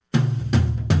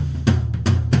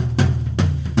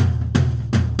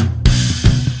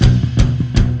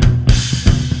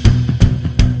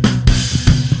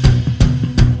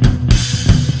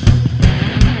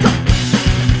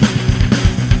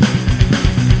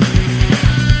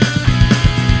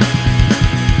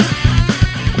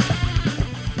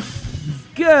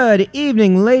Good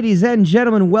evening, ladies and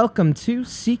gentlemen. Welcome to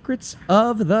Secrets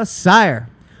of the Sire.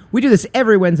 We do this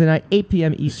every Wednesday night, 8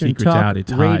 p.m. Eastern. Secrets Talk out,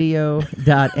 it's hot.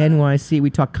 Radio.nyc. We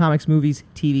talk comics, movies,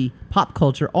 TV, pop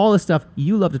culture, all the stuff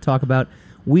you love to talk about,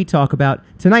 we talk about.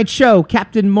 Tonight's show,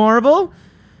 Captain Marvel.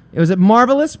 It was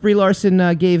marvelous. Brie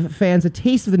Larson gave fans a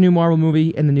taste of the new Marvel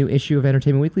movie in the new issue of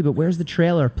Entertainment Weekly, but where's the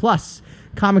trailer? Plus,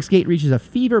 Comicsgate reaches a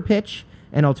fever pitch,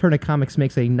 and Alterna Comics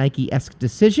makes a Nike-esque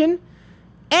decision.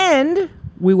 And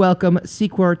we welcome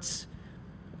Sequart's,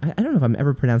 I don't know if I'm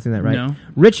ever pronouncing that right. No.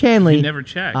 Rich Hanley. You never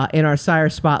checked. In our Sire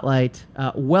Spotlight.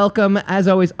 Welcome. As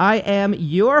always, I am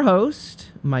your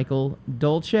host, Michael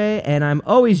Dolce, and I'm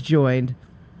always joined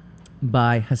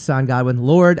by Hassan Godwin,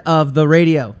 Lord of the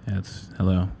Radio.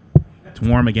 Hello. It's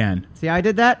warm again. See how I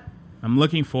did that? I'm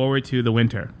looking forward to the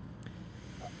winter.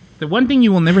 The one thing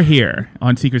you will never hear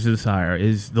on Secrets of the Sire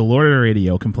is the Lord of the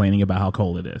Radio complaining about how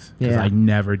cold it is. Because I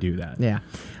never do that. Yeah.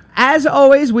 As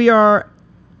always, we are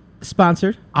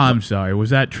sponsored. I'm sorry. Was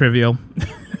that trivial?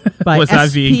 By Was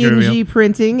that being trivial? SPNG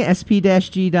Printing,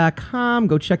 sp-g.com.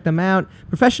 Go check them out.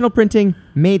 Professional printing,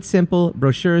 made simple.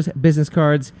 Brochures, business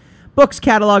cards, books,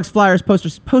 catalogs, flyers,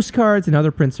 posters, postcards, and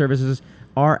other print services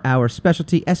are our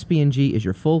specialty. SPNG is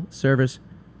your full-service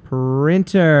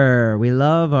printer. We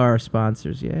love our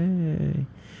sponsors. Yay.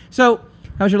 So,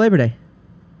 how was your Labor Day?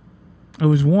 It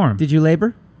was warm. Did you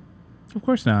labor? Of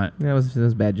course not. That was a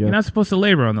bad joke. You're not supposed to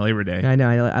labor on the Labor Day. I know.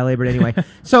 I labored anyway.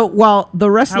 So while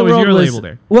the rest How of the was world your was...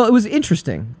 Labor Day? Well, it was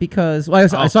interesting because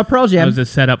I saw Pearl Jam. That was a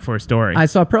setup for a story. I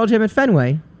saw Pearl Jam at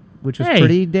Fenway, which was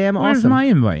pretty damn where's awesome. my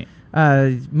invite?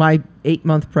 My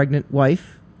 8-month pregnant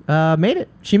wife made it.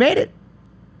 She made it.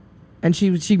 And she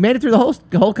made it through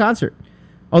the whole concert.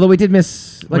 Although we did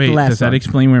miss the last does song. that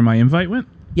explain where my invite went?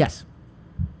 Yes.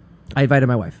 I invited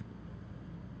my wife.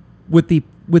 With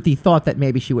the thought that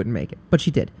maybe she wouldn't make it. But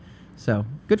she did. So,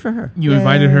 good for her. You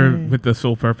invited her with the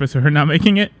sole purpose of her not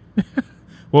making it?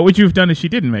 What would you have done if she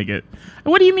didn't make it?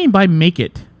 What do you mean by make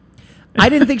it? I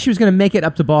didn't think she was going to make it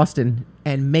up to Boston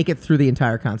and make it through the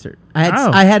entire concert.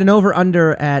 I had an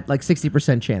over-under at like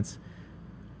 60% chance.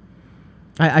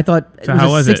 I thought so it was how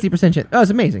a was 60% chance. Oh, it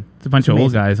was amazing. It's a bunch of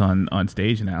old guys on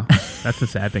stage now. That's the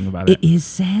sad thing about it. It is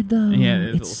sad, though. Yeah,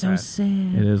 it's so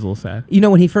sad. It is a little sad. You know,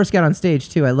 when he first got on stage,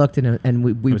 too, I looked and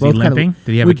we Was both he limping?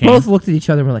 Did he have we a cane? both looked at each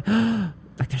other and were like,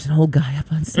 like there's an old guy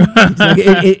up on stage. Like,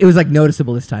 it was like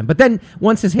noticeable this time. But then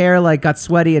once his hair like got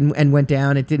sweaty and went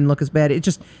down, it didn't look as bad. It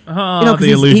just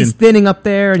the illusion. He's thinning up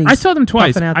there. And I saw them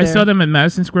twice. I saw them at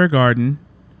Madison Square Garden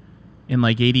in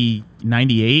like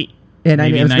 98. Yeah,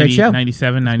 maybe it was a great show.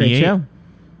 97, 98. Great show.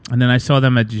 And then I saw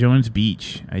them at Jones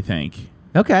Beach, I think.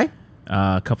 Okay.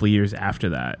 A couple of years after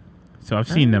that. So I've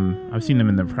seen them. I've seen them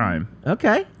in their prime.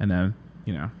 Okay. And then,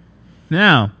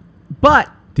 Now, but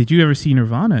did you ever see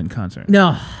Nirvana in concert?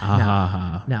 No. No,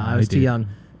 I was too young.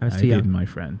 I was too young. Did, my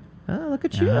friend. Oh, look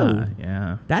at you.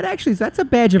 Yeah. That's a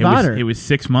badge of honor. It was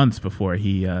 6 months before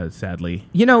he sadly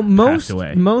passed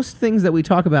away. Most things that we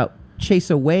talk about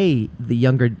chase away the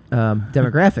younger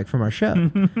demographic from our show.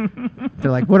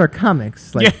 They're like, "What are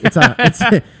comics? Like, it's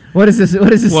what is this?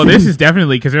 What is this? Well, thing? this is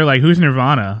definitely because they're like, "Who's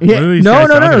Nirvana?" Yeah. What are these guys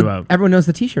talking about? Everyone knows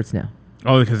the T-shirts now.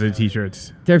 Oh, because of the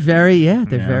T-shirts. They're very, Yeah.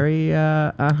 very,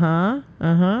 I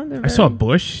saw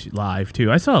Bush live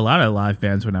too. I saw a lot of live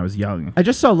bands when I was young. I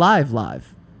just saw live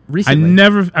recently.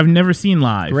 I've never seen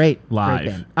live. Great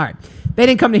band. All right, they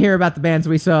didn't come to hear about the bands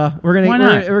we saw. We're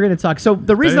gonna talk. So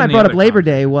the reason I brought up Labor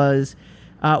Day was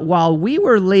while we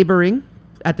were laboring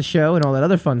at the show and all that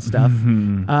other fun stuff.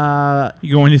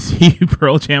 You going to see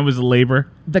Pearl Jam was a labor?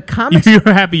 The comics. You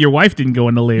were happy your wife didn't go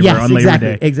into labor on Labor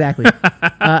Day. Exactly.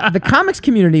 The comics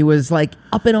community was like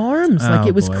up in arms. Like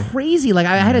it was crazy. Like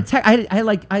I had a text.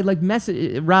 I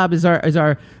message. Rob is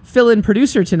our fill-in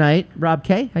producer tonight. Rob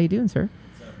K. How you doing, sir?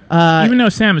 Even though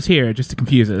Sam is here, just to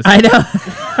confuse us. I know.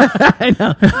 I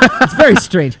know. It's very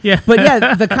strange. Yeah. But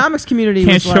yeah, the comics community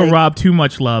can't was show Rob too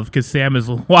much love because Sam is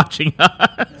watching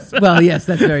us. Well, yes,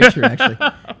 that's very true, actually.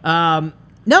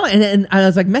 No, and I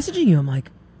was like messaging you.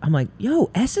 I'm like,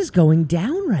 yo, S is going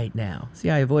down right now. See,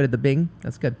 I avoided the Bing.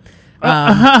 That's good.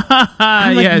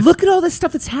 I'm like, yes. Look at all this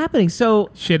stuff that's happening. So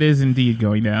shit is indeed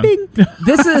going down. Bing.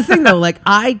 This is the thing, though. Like,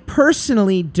 I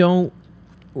personally don't.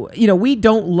 We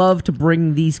don't love to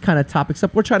bring these kind of topics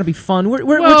up. We're trying to be fun. We're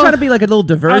trying to be like a little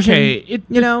diversion. Okay,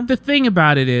 the thing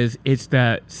about it is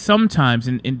that sometimes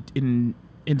in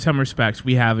some respects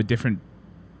we have a different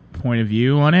point of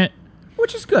view on it,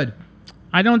 which is good.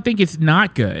 I don't think it's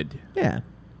not good. Yeah,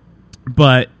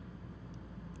 but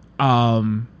I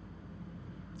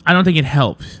don't think it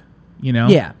helps.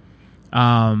 Yeah.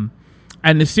 And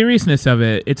the seriousness of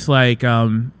it, it's like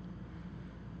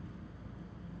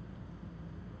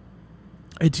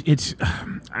it's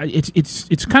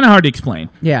kind of hard to explain.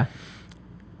 Yeah.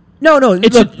 No. Look,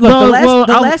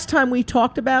 the last time we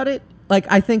talked about it, like,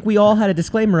 I think we all had a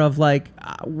disclaimer of, like,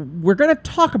 we're going to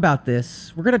talk about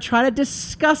this. We're going to try to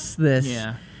discuss this.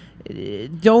 Yeah.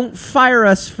 Don't fire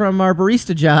us from our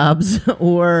barista jobs,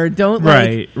 or don't,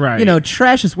 right.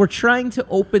 Trash us. We're trying to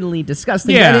openly discuss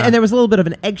things. Yeah. And there was a little bit of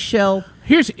an eggshell.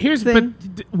 Here's thing.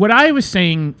 But what I was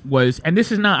saying was, and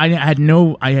this is not. I had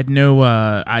no idea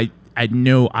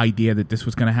that this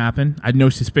was going to happen. I had no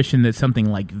suspicion that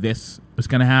something like this was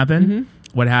going to happen. Mm-hmm.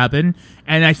 What happened?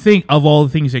 And I think of all the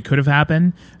things that could have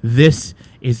happened, this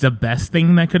is the best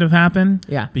thing that could have happened.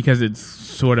 Yeah, because it's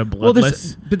sort of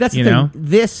bloodless. But that's the thing.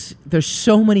 There's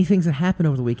so many things that happened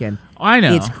over the weekend. I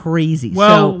know, it's crazy.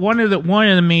 Well, one of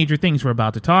the major things we're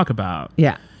about to talk about,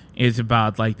 is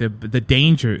about like the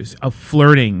dangers of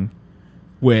flirting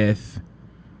with,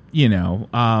 with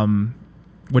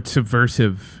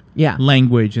subversive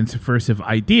language and subversive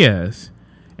ideas.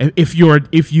 If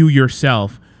you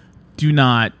yourself do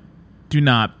not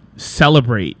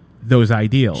celebrate those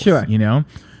ideals, sure,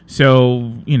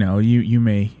 so you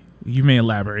may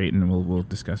elaborate, and we'll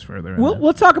discuss further.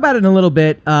 We'll talk about it in a little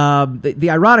bit. The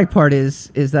ironic part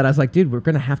is that I was like, dude, we're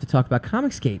gonna have to talk about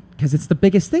Comicsgate because it's the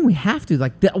biggest thing. We have to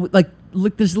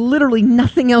look. There's literally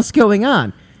nothing else going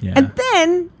on, and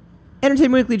then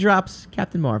Entertainment Weekly drops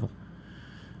Captain Marvel.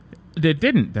 It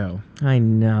didn't, though. I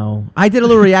know. I did a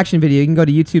little reaction video. You can go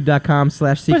to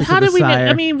youtube.com/secrets But how of the did we?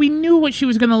 Sire. We knew what she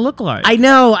was going to look like. I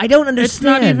know. I don't understand. It's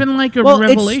not even like a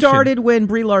revelation. It started when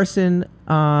Brie Larson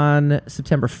on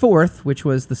September 4th, which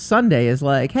was the Sunday, is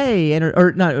like, hey,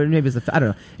 or maybe it's the I don't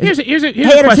know. Here's a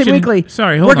Entertainment question. Weekly.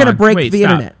 Sorry, hold we're on. We're going to break the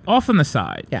internet. Off on the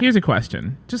side. Yeah. Here's a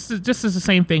question. Just as the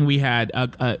same thing we had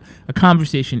a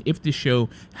conversation. If the show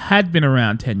had been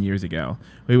around 10 years ago,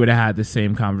 we would have had the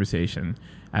same conversation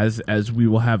as we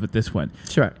will have at this one.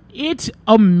 Sure. It's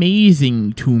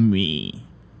amazing to me.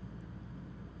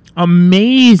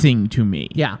 Amazing to me.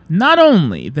 Yeah. Not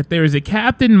only that there is a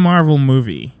Captain Marvel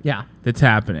movie that's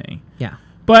happening. Yeah.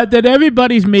 But that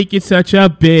everybody's making such a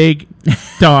big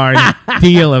darn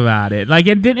deal about it. Like,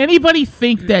 did anybody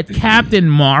think that Captain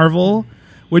Marvel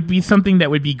would be something that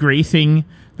would be gracing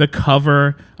the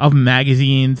cover of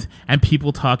magazines and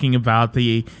people talking about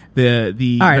the all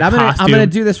right, I'm gonna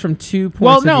do this from 2 points.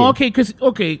 Well, no,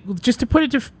 just to put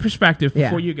it to perspective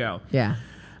before you go. Yeah.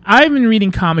 I've been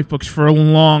reading comic books for a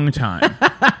long time.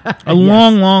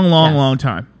 long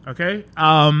time. Okay?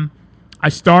 I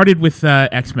started with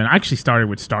X-Men. I actually started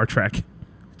with Star Trek.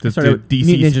 The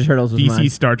DC Ninja Turtles was DC mine.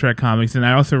 Star Trek comics, and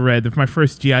I also read my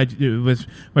first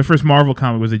Marvel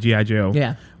comic was a G.I. Joe.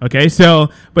 Yeah. Okay,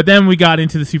 but then we got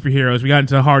into the superheroes. We got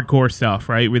into the hardcore stuff,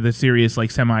 right, with the serious, like,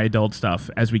 semi-adult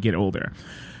stuff as we get older.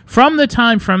 From the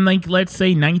time let's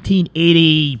say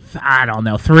 1980, I don't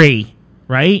know, 3,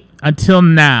 right, until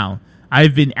now,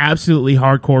 I've been absolutely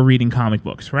hardcore reading comic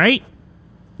books, right?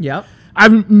 Yep.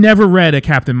 I've never read a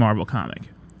Captain Marvel comic.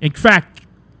 In fact,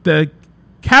 the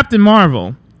Captain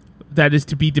Marvel that is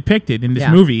to be depicted in this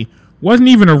movie wasn't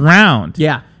even around.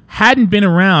 Yeah. Hadn't been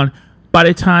around by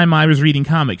the time I was reading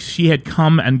comics. She had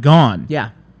come and gone. Yeah.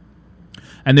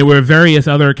 And there were various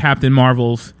other Captain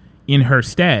Marvels in her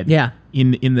stead. Yeah.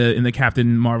 In the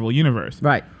Captain Marvel universe.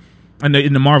 Right. In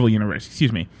the Marvel universe,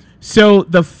 excuse me. So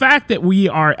the fact that we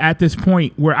are at this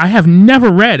point where I have never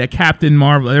read a Captain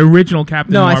Marvel, an original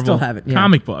Captain Marvel I still haven't. Yeah.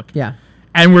 comic book. Yeah.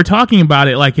 And we're talking about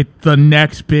it like it's the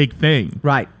next big thing.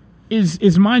 Right.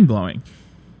 Is mind-blowing.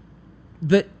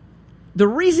 The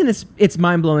reason it's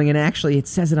mind-blowing, and actually it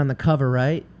says it on the cover,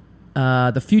 right?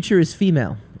 The future is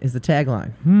female is the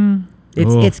tagline.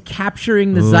 It's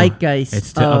capturing the zeitgeist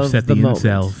it's to of upset the the moment.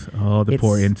 incels. Oh, the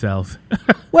poor incels.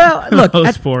 Well, look,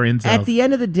 Those poor incels. At the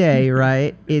end of the day,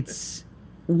 right, it's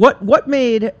what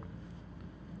made...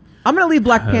 I'm going to leave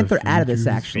Black Panther out of this,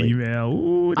 actually. Female.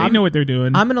 Ooh, they know what they're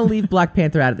doing. I'm going to leave Black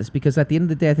Panther out of this because at the end of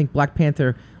the day, I think Black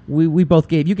Panther, we both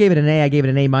gave... You gave it an A, I gave it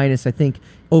an A-. I think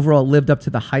overall lived up to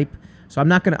the hype. So I'm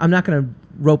not gonna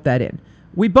rope that in.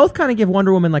 We both kind of give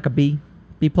Wonder Woman like a B+,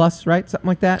 right? Something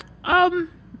like that.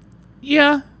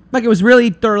 Yeah. Like it was really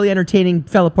thoroughly entertaining.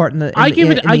 Fell apart in the. I gave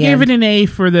it an A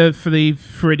for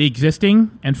it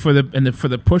existing and for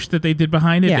the push that they did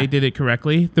behind it. Yeah. They did it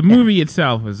correctly. The movie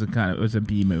itself was a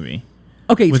B movie.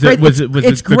 Okay, it's great.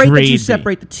 It's great that you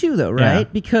separate the two, though, right? Yeah.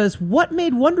 Because what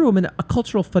made Wonder Woman a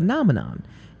cultural phenomenon?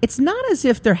 It's not as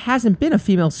if there hasn't been a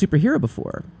female superhero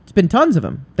before. It's been tons of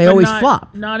them. They always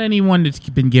flop. Not anyone that's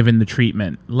been given the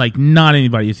treatment. Like, not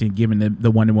anybody has been given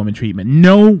the Wonder Woman treatment.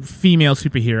 No female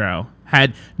superhero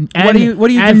had...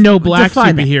 no black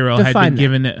superhero had been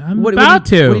given it. What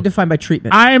do you define by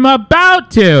treatment? I'm about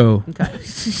to. Okay.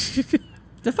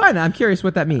 Define that. I'm curious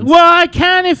what that means. Well, I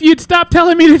can if you'd stop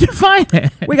telling me to define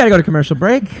it. We got to go to commercial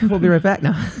break. We'll be right back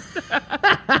now.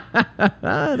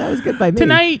 That was good by me.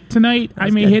 Tonight, I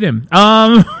may good. hit him.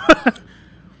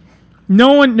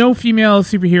 No female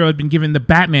superhero had been given the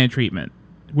Batman treatment,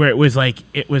 where it was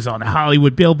on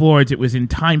Hollywood billboards, it was in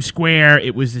Times Square,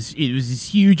 it was this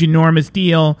huge, enormous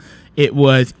deal. It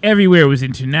was everywhere. It was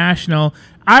international.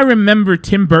 I remember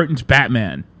Tim Burton's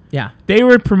Batman. Yeah. They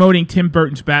were promoting Tim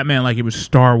Burton's Batman like it was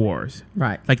Star Wars.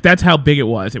 Right. Like, that's how big it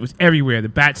was. It was everywhere. The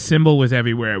bat symbol was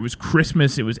everywhere. It was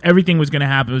Christmas. It was everything was going to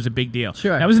happen. It was a big deal.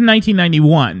 Sure. That was in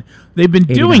 1991. They've been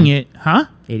 89. doing it, huh?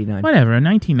 89. Whatever.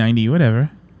 1990.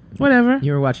 Whatever.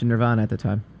 You were watching Nirvana at the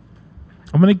time.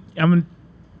 I'm gonna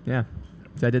Yeah.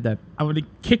 So I did that.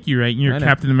 kick you right in your I know.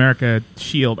 Captain America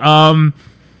shield.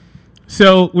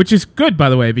 So, which is good, by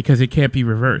the way, because it can't be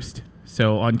reversed.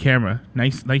 So on camera,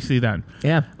 nicely done.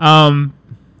 Yeah.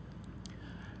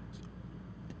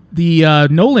 The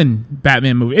Nolan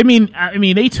Batman movie. I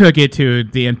mean, they took it to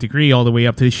the nth degree, all the way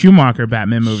up to the Schumacher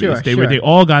Batman movies. Sure, They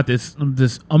all got this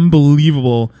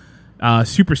unbelievable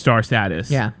superstar status.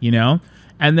 Yeah. You know.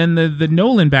 And then the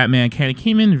Nolan Batman kind of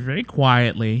came in very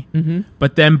quietly,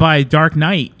 but then by Dark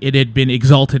Knight, it had been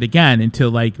exalted again into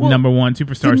number one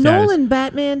superstar The status. Nolan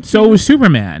Batman. So was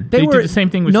Superman. They were did the same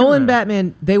thing with Nolan Superman.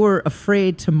 Batman. They were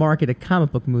afraid to market a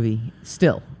comic book movie.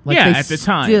 Still, Yeah, at the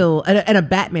time. Still, and a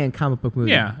Batman comic book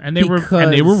movie. Yeah, and they were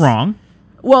wrong.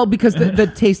 Well, because the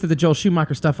taste of the Joel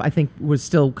Schumacher stuff, I think, was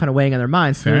still kind of weighing on their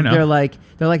minds. So Fair enough.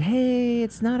 They're like, hey,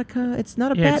 it's not a Batman It's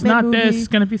movie. not this. It's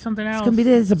going to be something else. It's gonna be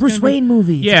this. It's a Bruce Wayne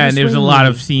movie. It's Yeah, Bruce and there's a Wayne lot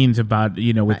movie. of scenes about with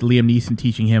Liam Neeson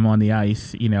teaching him on the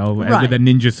ice, with Right. a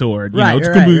ninja sword. Right, it's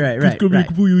right, gonna be, right, it's gonna be right, a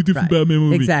completely different right. Batman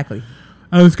movie. Exactly.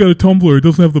 And it's got a tumbler. It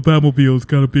doesn't have the Batmobile. It's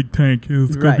got a big tank.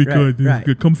 It's gonna Right, be right, good. It's right.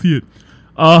 good. Come see it.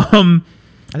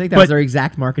 I think that was But- their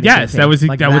exact marketing. Yes,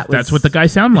 campaign. that's what the guy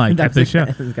sounded like at the show.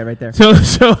 That's the guy right there.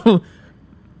 So,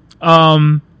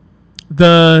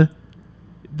 the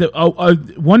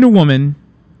Wonder Woman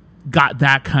got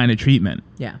that kind of treatment.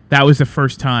 Yeah. That was the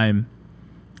first time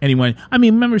anyone. I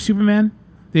mean, remember Superman?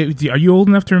 Are you old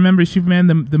enough to remember Superman,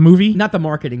 the movie, Not the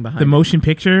marketing behind the motion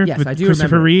picture Yes, with I do Christopher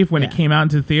remember. Reeve when it Yeah. came out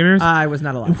into the theaters? I was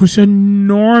not alive. It was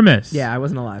enormous. Yeah, I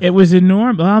wasn't alive. It was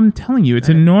enormous. I'm telling you, it's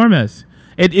enormous.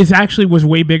 It is actually was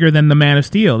way bigger than the Man of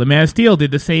Steel. The Man of Steel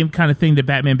did the same kind of thing that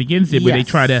Batman Begins did, where they Yes.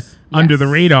 try to Yes. under the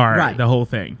radar Right. the whole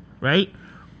thing, right?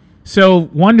 So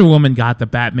Wonder Woman got the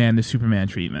Batman to Superman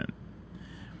treatment.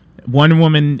 Wonder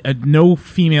Woman, no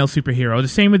female superhero. The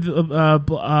same with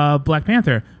Black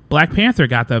Panther. Black Panther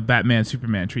got the Batman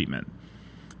Superman treatment.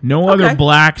 No Okay. other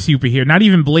black superhero, not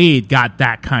even Blade, got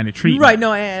that kind of treatment. Right,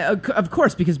 no, of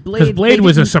course, because Blade... Because Blade they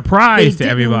was a didn't- surprise they to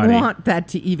didn't everybody. want that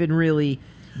to even really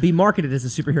be marketed as a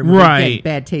superhero movie. Right. Again,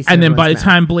 bad taste in And then by the everyone's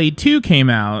mouth. time Blade 2 came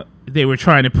out, they were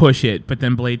trying to push it, but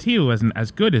then Blade 2 wasn't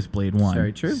as good as Blade 1.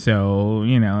 very true. So,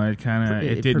 it kind of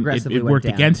It it progressively it went worked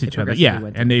down. against It each other. progressively Yeah,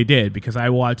 went and down. they did, because I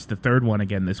watched the third one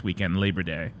again this weekend, Labor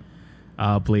Day.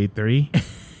 Blade 3.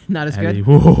 Not as And good.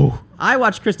 whoa. I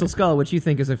watched Crystal Skull, which you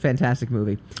think is a fantastic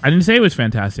movie. I didn't say it was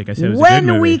fantastic. I said it was a When good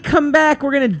movie. we come back,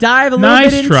 we're going to dive a little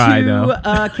Nice bit try, into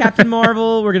though. Captain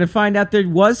Marvel. We're going to find out there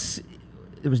was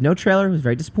no trailer. It was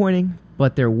very disappointing,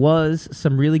 but there was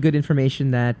some really good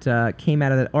information that came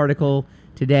out of that article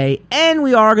today. And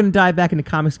we are going to dive back into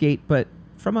Comicsgate, but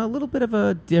from a little bit of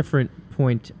a different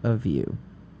point of view.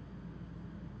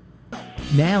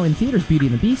 Now in theaters, Beauty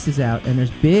and the Beast is out, and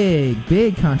there's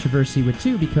big controversy with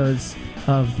two because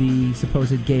of the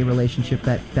supposed gay relationship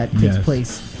that takes Yes.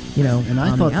 place, you know. And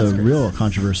I on thought the outskirts. real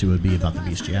controversy would be about the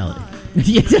bestiality.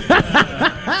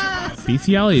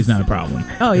 Bestiality is not a problem.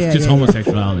 Oh, yeah, It's just yeah,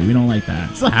 homosexuality. We don't like that.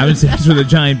 Having sex with a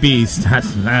giant beast,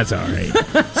 that's all right.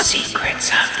 Secrets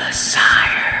of the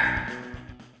Sire.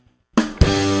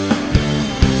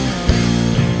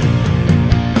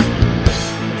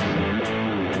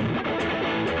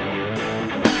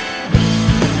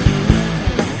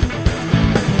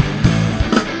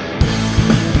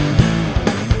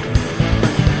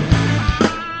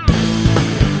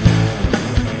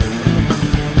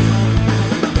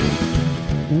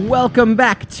 Welcome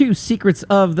back to Secrets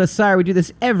of the Sire. We do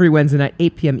this every Wednesday night,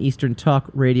 8 p.m. Eastern,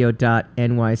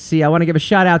 talkradio.nyc. I want to give a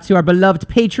shout out to our beloved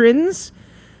patrons,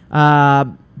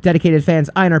 dedicated fans,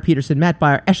 Einar Peterson, Matt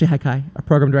Byer, Ashley Haikai, our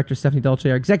program director, Stephanie Dolce,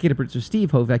 our executive producer,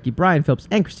 Steve Hovecki, Brian Phillips,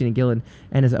 and Christina Gillen,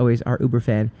 and as always, our Uber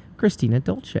fan, Christina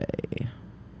Dolce.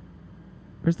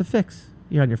 Where's the fix?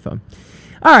 You're on your phone.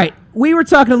 All right. We were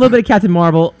talking a little bit of Captain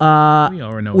Marvel. We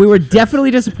already know We were what's the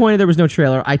definitely disappointed there was no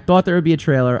trailer. I thought there would be a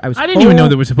trailer. I didn't even know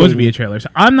there was supposed to be a trailer, so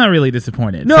I'm not really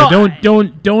disappointed. No, so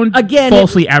don't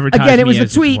falsely advertise. Again, it was me a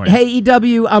as tweet. disappointed. Hey,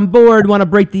 EW, I'm bored. Want to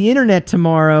break the internet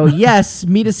tomorrow? Yes,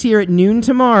 meet us here at noon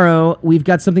tomorrow. We've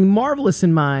got something marvelous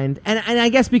in mind. And I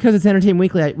guess because it's Entertainment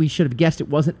Weekly, we should have guessed it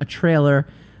wasn't a trailer.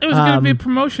 It was going to be a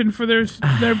promotion for their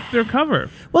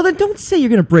cover. Well, then don't say you're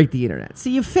going to break the internet.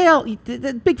 See, you fail.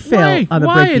 The big fail on the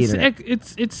Why? break the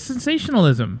internet. It's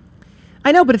sensationalism.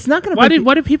 I know, but it's not going to.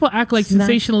 Why did people act like It's not-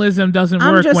 sensationalism doesn't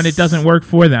I'm work just- when it doesn't work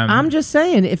for them? I'm just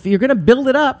saying, if you're going to build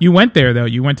it up, You went there though.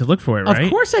 You went to look for it, right? of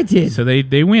course I did. So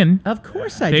they win. Of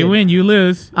course I They did. win. You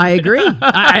lose. I agree.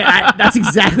 That's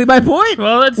exactly my point.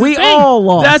 Well, that's the we thing. all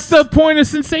lost. That's the point of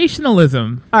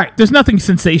sensationalism. All right. There's nothing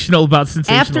sensational about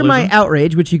sensationalism. After my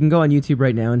outrage, which you can go on YouTube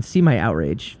right now and see my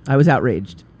outrage. I was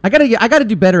outraged. I gotta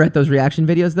do better at those reaction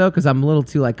videos though, because I'm a little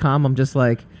too calm. I'm just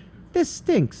like, this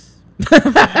stinks.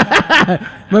 I'm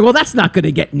like, well, that's not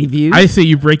gonna get any views. I say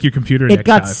you break your computer. It next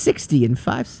got time. 60 in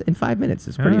 5 minutes.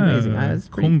 It's pretty amazing.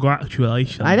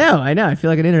 Congratulations. I know. I feel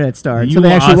like an internet star. You So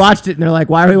they actually are- watched it and they're like,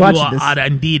 why are we watching this? You are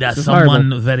indeed This is someone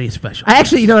horrible. very special. I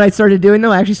actually, you know what I started doing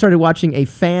though? I actually started watching a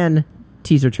fan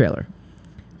teaser trailer.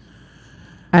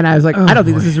 And I was like, I don't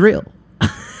think this is real.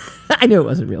 I knew it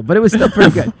wasn't real, but it was still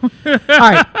pretty good. All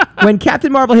right. When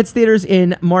Captain Marvel hits theaters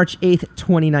in March 8th,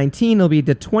 2019, it'll be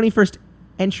the 21st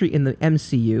entry in the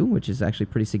MCU, which is actually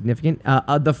pretty significant.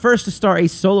 The first to star a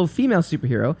solo female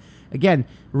superhero. Again,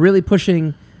 really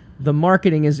pushing the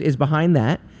marketing is behind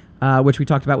that, which we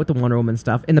talked about with the Wonder Woman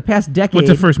stuff. In the past decade... What's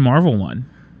the first Marvel one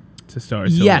to star a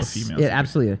solo Yes, female? yeah,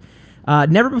 absolutely.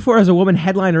 Never before has a woman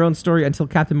headlined her own story until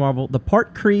Captain Marvel, the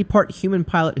part Kree, part human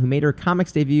pilot who made her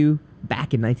comics debut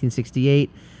back in 1968.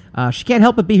 She can't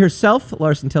help but be herself.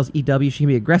 Larson tells EW she can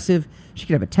be aggressive, she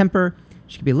can have a temper,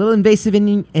 she can be a little invasive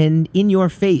and in your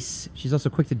face. She's also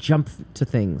quick to jump to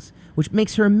things, which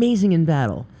makes her amazing in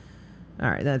battle. All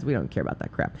right, we don't care about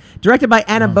that crap. Directed by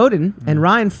Anna Boden and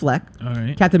Ryan Fleck, All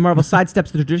right. Captain Marvel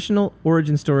sidesteps the traditional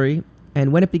origin story,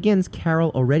 and when it begins, Carol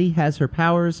already has her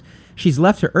powers. She's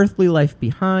left her earthly life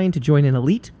behind to join an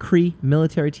elite Kree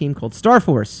military team called Star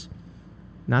Force,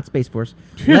 not Space Force,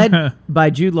 led by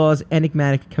Jude Law's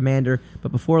enigmatic commander.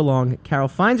 But before long, Carol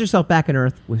finds herself back on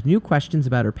Earth with new questions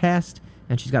about her past,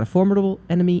 and she's got a formidable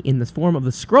enemy in the form of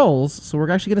the Skrulls, so we're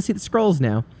actually going to see the Skrulls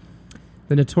now.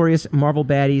 The notorious Marvel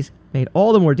baddies, made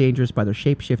all the more dangerous by their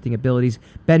shape-shifting abilities.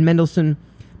 Ben Mendelsohn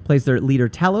plays their leader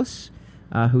Talos,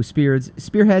 who spearheads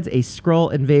a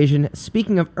Skrull invasion.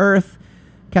 Speaking of Earth,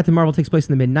 Captain Marvel takes place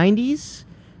in the mid-90s.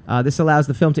 This allows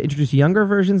the film to introduce younger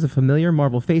versions of familiar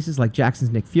Marvel faces like Jackson's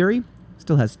Nick Fury.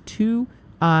 Still has two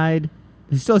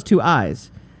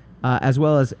eyes, as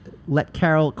well as let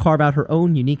Carol carve out her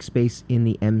own unique space in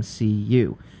the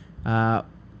MCU.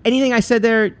 Anything I said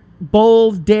there,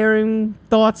 bold, daring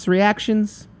thoughts,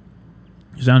 reactions?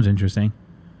 Sounds interesting.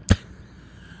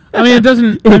 I mean, it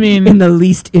doesn't. I mean, in the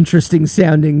least interesting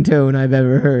sounding tone I've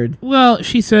ever heard. well,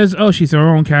 she says, "Oh, she's her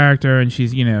own character, and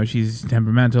she's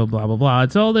temperamental, blah blah blah."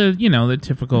 It's all the the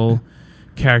typical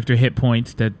character hit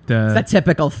points that. It's that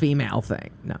typical female thing.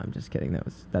 No, I'm just kidding.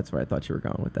 That's where I thought you were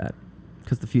going with that.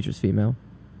 Because the future's female.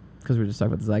 Because we were just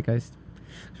talking about the zeitgeist.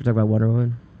 We're talking about Wonder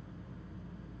Woman.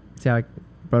 See how I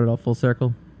brought it all full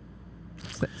circle?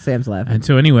 Sam's laughing. And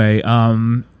so anyway,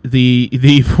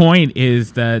 the point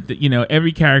is that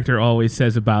every character always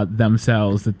says about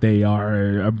themselves that they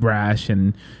are a brash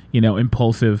and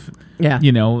impulsive, Yeah.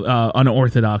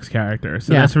 unorthodox character.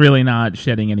 So Yeah. that's really not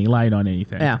shedding any light on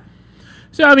anything. Yeah.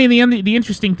 So I mean, the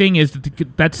interesting thing is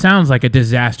that sounds like a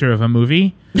disaster of a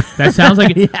movie. That sounds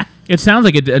like Yeah. it sounds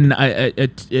like a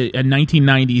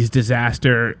 1990s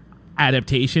disaster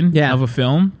adaptation Yeah. of a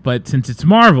film. But since it's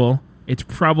Marvel, it's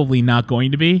probably not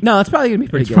going to be. No, it's probably going to be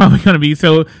pretty It's good. probably going to be.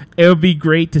 So it would be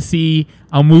great to see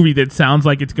a movie that sounds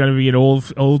like it's going to be an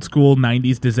old school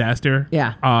 90s disaster.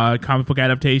 Yeah. Comic book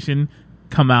adaptation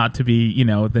come out to be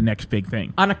the next big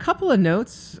thing. On a couple of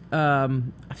notes, I've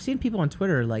seen people on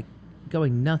Twitter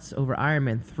going nuts over Iron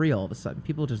Man 3 all of a sudden.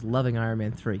 People just loving Iron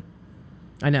Man 3.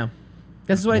 I know.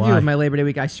 This is what I do Why? with my Labor Day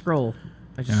week. I scroll.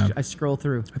 I scroll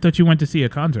through. I thought you went to see a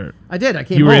concert. I did. I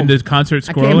came You home. were in this concert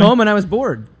I scrolling? came home and I was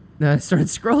bored. And I started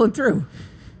scrolling through.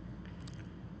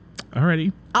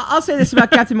 Alrighty. I'll say this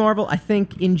about Captain Marvel. I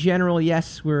think in general,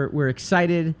 yes, we're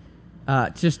excited. I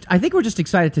think we're just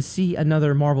excited to see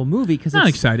another Marvel movie because Not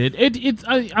excited.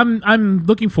 I'm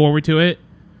looking forward to it.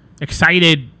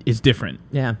 Excited is different.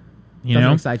 Yeah, You doesn't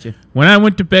know? excite you. When I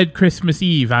went to bed Christmas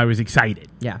Eve, I was excited.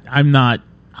 Yeah.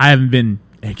 I haven't been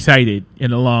excited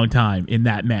in a long time in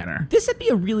that manner. This would be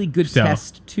a really good So-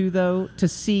 test, too, though, to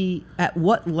see at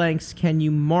what lengths can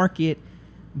you market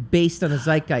based on a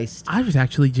zeitgeist. I was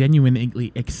actually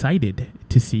genuinely excited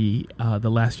to see The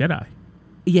Last Jedi.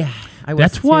 Yeah, I was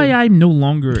That's why too. I'm no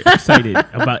longer excited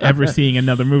about ever seeing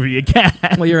another movie again.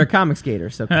 Well, you're a comic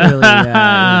skater, so clearly,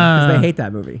 because they hate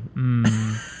that movie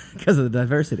because of the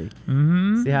diversity.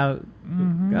 Mm-hmm. See how?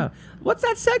 Go. What's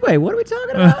that segue? What are we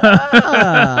talking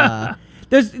about?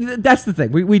 That's the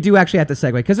thing. We do actually have to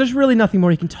segue because there's really nothing more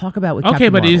you can talk about with. Okay,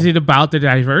 Captain but Marvel. is it about the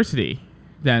diversity?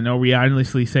 Then are we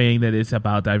honestly saying that it's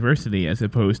about diversity as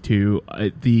opposed to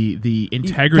the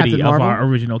integrity Captain of Marvel? our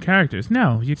original characters?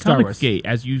 No, you Star Comic Wars. Gate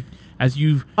as you've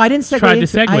I didn't segue tried to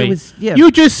into it. segue. You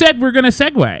just said we're gonna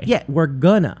segue. Yeah, we're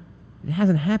gonna. It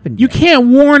hasn't happened You yet. can't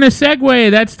warn a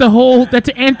segue. That's the whole. That's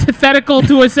antithetical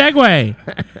to a segue.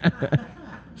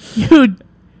 You.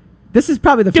 This is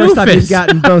probably the first time Doofus. you've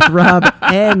gotten both Rob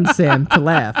and Sam to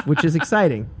laugh, which is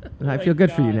exciting. And I feel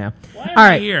good for you now. Why am All I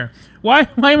right. here? Why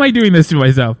am I doing this to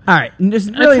myself? All right. And there's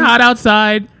really, It's hot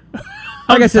outside.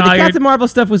 like I said, the tired. Captain Marvel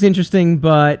stuff was interesting,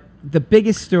 but the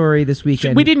biggest story this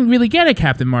weekend. We didn't really get a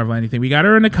Captain Marvel anything. We got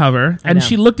her on the cover, know. and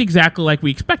she looked exactly like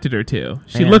we expected her to.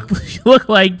 She know. looked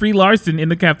like Brie Larson in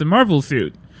the Captain Marvel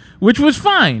suit, which was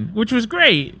fine, which was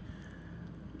great.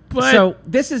 But So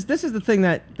this is the thing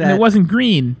that and it wasn't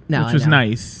green, No, which I was know.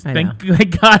 nice. I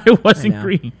Thank God it wasn't know.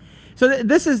 green. So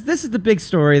this is the big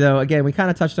story, though. Again, we kind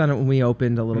of touched on it when we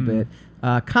opened a little bit.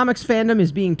 Comics fandom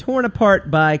is being torn apart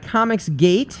by Comics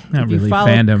Gate. Not If you really follow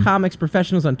fandom. comics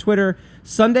professionals on Twitter,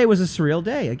 Sunday was a surreal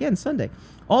day. Again, Sunday.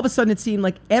 All of a sudden, it seemed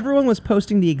like everyone was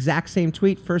posting the exact same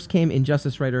tweet. First came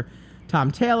Injustice writer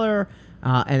Tom Taylor,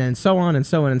 and then so on and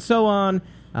so on and so on.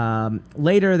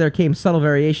 Later, there came subtle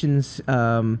variations.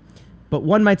 But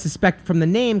one might suspect from the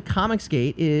name,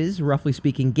 Comicsgate is, roughly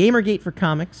speaking, Gamergate for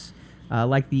comics,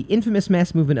 like the infamous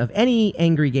mass movement of any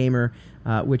angry gamer,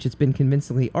 which it's been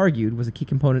convincingly argued was a key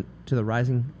component to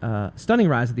the stunning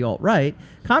rise of the alt-right.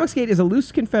 Comicsgate is a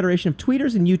loose confederation of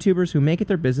tweeters and YouTubers who make it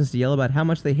their business to yell about how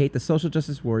much they hate the social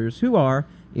justice warriors who are,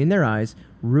 in their eyes,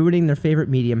 ruining their favorite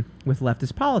medium with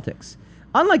leftist politics.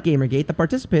 Unlike Gamergate, the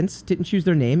participants didn't choose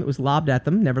their name. It was lobbed at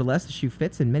them. Nevertheless, the shoe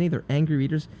fits, and many of their angry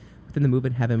readers within the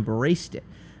movement have embraced it.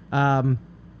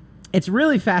 It's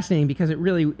really fascinating because it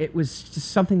was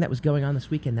just something that was going on this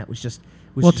weekend that was just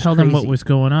Tell them what crazy. was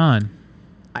going on.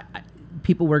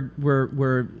 People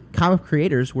were comic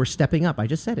creators were stepping up. I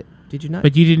just said it. Did you not?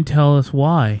 But you didn't tell us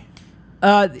why.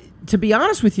 To be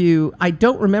honest with you, I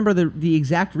don't remember the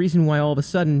exact reason why all of a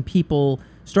sudden people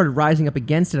started rising up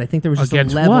against it. I think there was just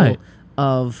Against a level what?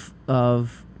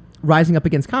 of rising up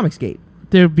against Comics Gate.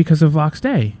 They're because of Vox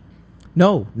Day.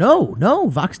 No.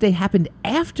 Vox Day happened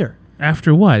after.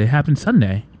 After what? It happened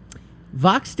Sunday.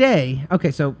 Vox Day.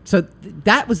 Okay, so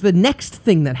that was the next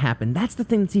thing that happened. That's the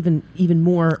thing that's even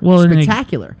more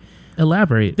spectacular.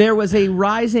 Elaborate. There was a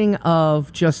rising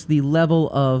of just the level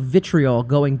of vitriol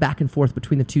going back and forth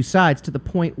between the two sides to the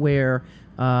point where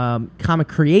comic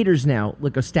creators now,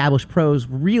 like established pros,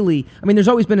 really. I mean, there's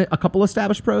always been a couple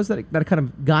established pros that have kind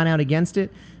of gone out against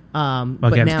it. But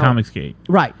Against now, Comicsgate.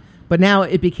 right? But now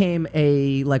it became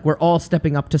we're all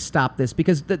stepping up to stop this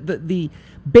because the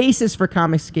basis for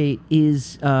Comicsgate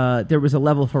is there was a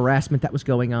level of harassment that was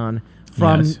going on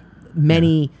from Yes.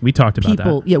 many We talked about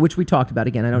people. that. Yeah, which we talked about.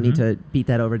 Again, I don't need to beat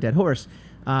that over a dead horse.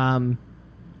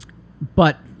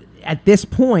 But at this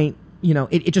point,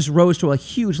 it just rose to a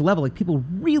huge level. Like people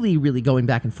really, really going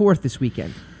back and forth this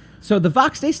weekend. So the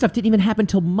Vox Day stuff didn't even happen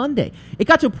till Monday. It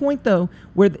got to a point though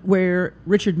where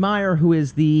Richard Meyer, who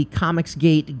is the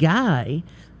Comicsgate guy,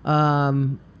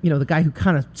 the guy who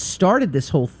kind of started this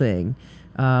whole thing,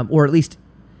 or at least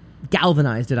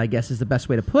galvanized it, I guess is the best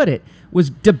way to put it,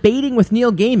 was debating with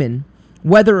Neil Gaiman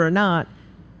whether or not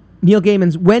Neil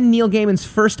Gaiman's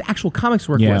first actual comics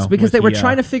work was, because they were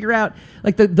trying to figure out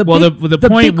like the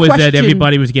point was that question-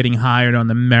 everybody was getting hired on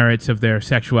the merits of their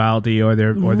sexuality or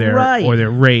their Right. or their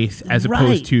race, as Right.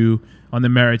 opposed to on the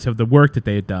merits of the work that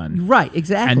they had done. Right,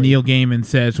 exactly. And Neil Gaiman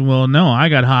says, "Well, no, I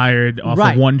got hired off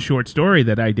Right. of one short story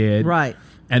that I did." Right.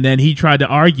 And then he tried to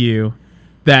argue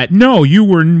that no, you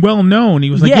were well known.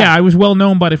 He was like, Yeah. "Yeah, I was well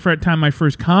known by the time my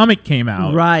first comic came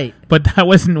out." Right. But that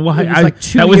wasn't why. It was like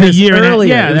 2 that was years a year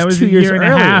earlier. And It that was 2 a years year and a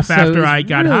earlier. half So it after was I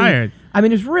got really- hired. I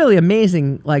mean, it's really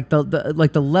amazing, like the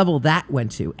level that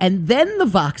went to. And then the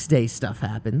Vox Day stuff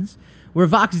happens, where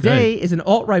Vox Day is an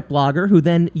alt-right blogger who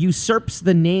then usurps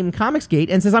the name Comicsgate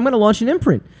and says, "I'm going to launch an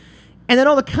imprint." And then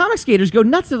all the Comicsgaters go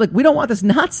nuts. They're like, "We don't want this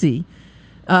Nazi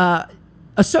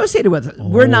associated with it.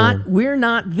 We're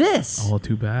not this." Oh,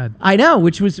 too bad. I know,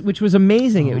 which was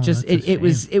amazing. It was Oh, just that's a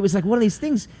it was like one of these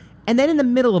things. And then in the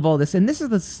middle of all this, and this is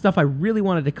the stuff I really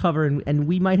wanted to cover, and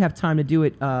we might have time to do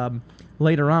it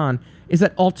later on, is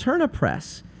that Alterna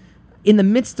Press, in the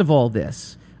midst of all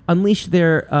this, unleashed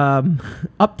their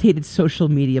updated social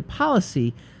media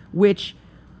policy, which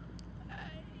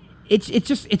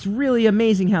it's really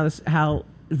amazing how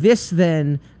this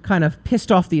then kind of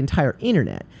pissed off the entire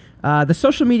internet. The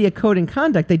social media code and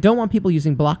conduct, they don't want people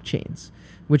using blockchains.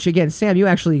 Which, again, Sam, you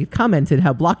actually commented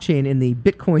how blockchain in the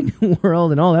Bitcoin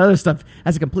world and all that other stuff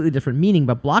has a completely different meaning.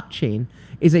 But blockchain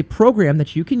is a program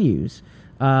that you can use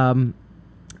that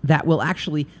will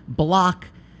actually block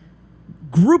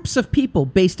groups of people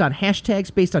based on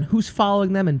hashtags, based on who's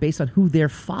following them, and based on who they're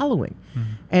following.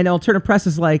 Mm-hmm. And Alterna Press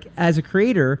is like, as a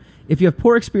creator, if you have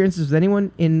poor experiences with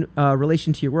anyone in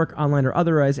relation to your work, online or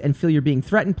otherwise, and feel you're being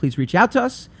threatened, please reach out to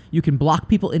us. You can block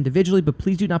people individually, but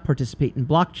please do not participate in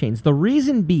blockchains. The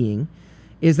reason being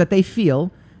is that they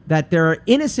feel that there are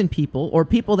innocent people or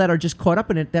people that are just caught up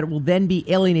in it that will then be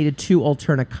alienated to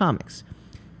Alterna Comics.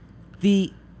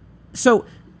 So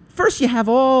first you have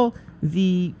all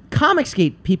the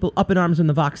Comicsgate people up in arms in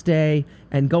the Vox Day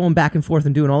and going back and forth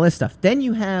and doing all this stuff. Then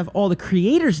you have all the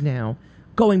creators now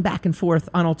going back and forth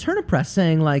on Alterna Press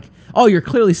saying like, oh, you're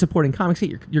clearly supporting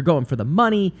Comicsgate, you're going for the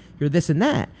money, you're this and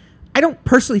that. I don't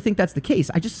personally think that's the case.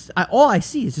 All I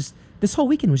see is just this whole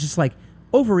weekend was just like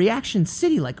overreaction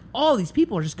city. Like all these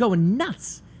people are just going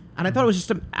nuts. And I thought it was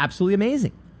just absolutely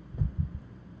amazing.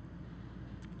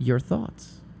 Your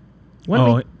thoughts?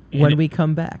 When we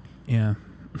come back. Yeah.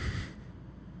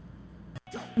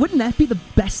 Wouldn't that be the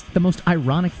most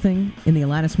ironic thing in the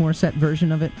Alanis Morissette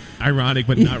version of it? Ironic,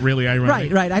 but not really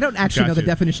ironic. Right. I don't actually know the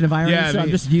definition of irony, so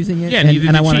I'm just using it. Yeah,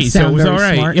 and I want to sound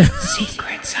very smart. Yeah.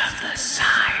 Secrets of the Sire.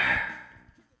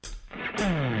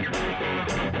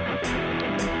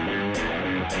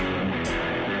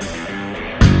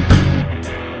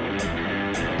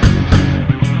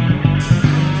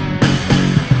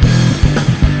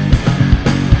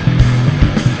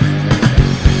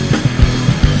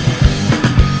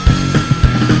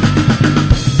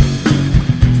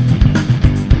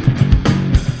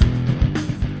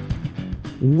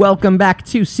 Welcome back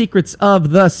to Secrets of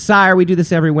the Sire. We do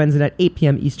this every Wednesday at 8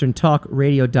 p.m. Eastern,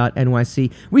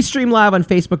 talkradio.nyc. We stream live on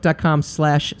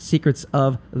facebook.com/Secrets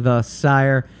of the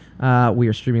Sire. We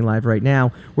are streaming live right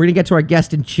now. We're going to get to our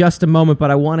guest in just a moment, but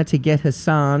I wanted to get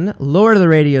Hassan, Lord of the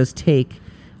Radio's take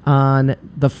on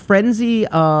the frenzy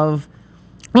of...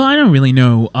 Well, I don't really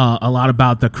know a lot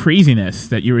about the craziness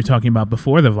that you were talking about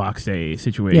before the Vox Day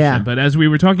situation. Yeah. But as we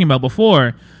were talking about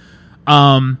before...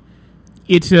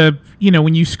 it's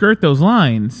when you skirt those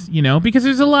lines, because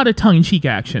there's a lot of tongue-in-cheek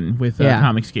action with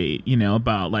Comicsgate,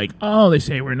 about like, oh, they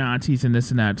say we're Nazis and this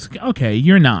and that. It's, okay,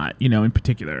 you're not, in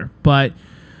particular. But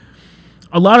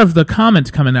a lot of the comments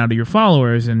coming out of your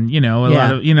followers and,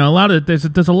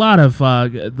 there's a lot of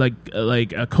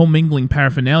a commingling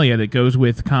paraphernalia that goes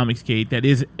with Comicsgate that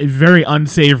is very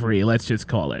unsavory, let's just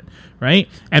call it, right?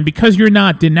 And because you're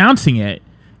not denouncing it,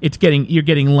 you're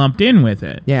getting lumped in with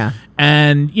it. Yeah.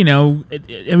 And,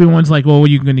 everyone's like, well, what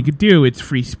are you going to do? It's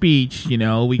free speech. We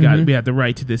have the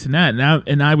right to this and that.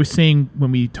 And I was saying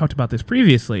when we talked about this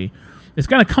previously, it's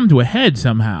got to come to a head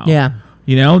somehow. Yeah.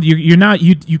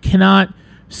 You cannot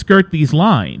skirt these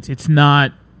lines. It's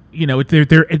not,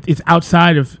 it's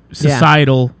outside of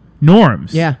societal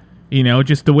norms. Yeah.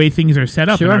 Just the way things are set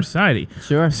up in our society.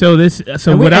 Sure. So we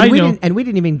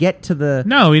didn't even get to the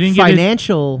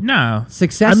financial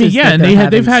successes. I mean, yeah, and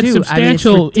they've had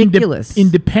substantial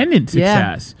independent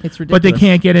success. Yeah, it's ridiculous. But they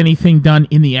can't get anything done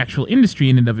in the actual industry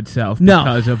in and of itself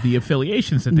because of the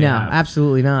affiliations that they have. No,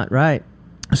 absolutely not. Right.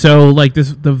 So, like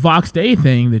the Vox Day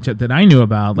thing that I knew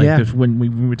about, this, when we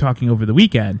were talking over the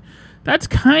weekend, that's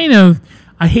kind of,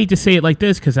 I hate to say it like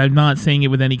this because I'm not saying it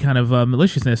with any kind of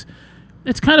maliciousness.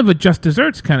 It's kind of a just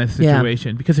desserts kind of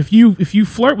situation because if you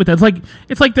flirt with that,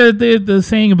 it's like the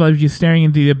saying about if you're staring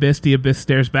into the abyss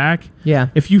stares back. Yeah.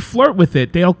 If you flirt with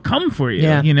it, they'll come for you.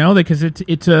 Yeah. Because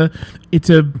it's a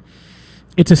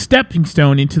stepping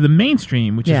stone into the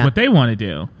mainstream, which is what they want to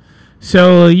do.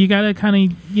 So you gotta kind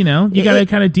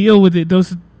of deal with it.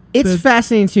 It's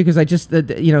fascinating too because I just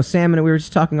Sam and we were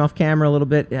just talking off camera a little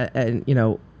bit and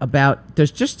about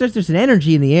there's an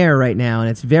energy in the air right now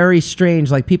and it's very strange.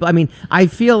 Like people, I mean, I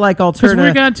feel like Alterna. Because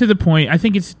we got to the point. I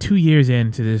think it's 2 years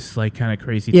into this like kind of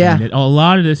crazy thing. That a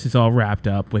lot of this is all wrapped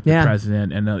up with the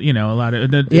president and a lot of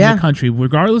in the country,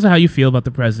 regardless of how you feel about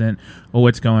the president or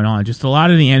what's going on. Just a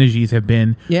lot of the energies have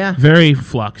been very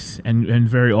flux and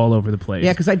very all over the place.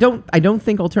 Yeah, because I don't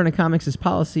think Alterna Comics'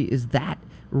 policy is that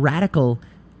radical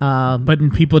But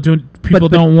people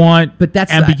don't want but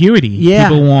that's ambiguity. Yeah,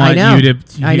 people want I know. you to.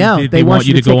 I know They want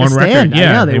you to go on record.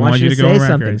 I know. They want you to go say on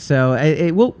something. record.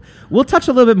 So we'll touch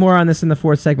a little bit more on this in the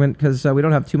fourth segment because we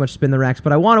don't have too much spin the racks.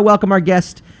 But I want to welcome our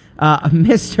guest,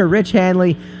 Mr. Rich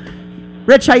Hanley.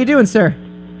 Rich, how you doing, sir?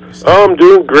 Oh, I'm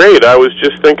doing great. I was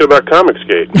just thinking about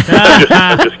Comicsgate.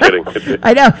 I'm just kidding.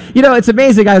 I know. You know, it's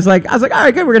amazing. I was like, all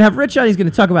right, good. We're gonna have Rich on. He's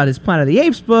gonna talk about his Planet of the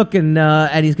Apes book, and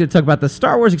he's gonna talk about the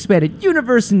Star Wars expanded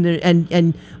universe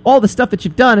and all the stuff that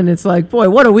you've done. And it's like, boy,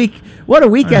 what a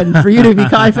weekend for you to be.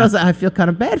 I feel kind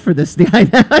of bad for this guy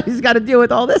now. He's got to deal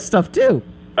with all this stuff too.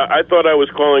 I thought I was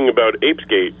calling about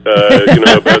Apesgate.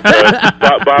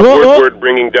 About Bob Woodward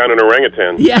bringing down an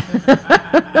orangutan. Yeah.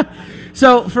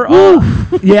 So for all,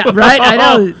 yeah, right. I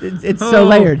know it's so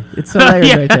layered. It's so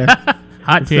layered right there.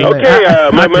 Hot take. Okay,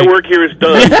 my work here is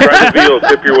done. Try the deal.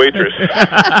 Tip your waitress.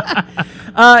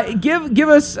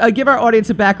 Give our audience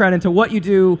a background into what you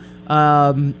do.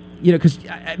 Because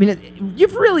I mean,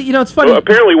 you've really, it's funny. Well,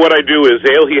 apparently, what I do is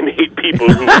alienate people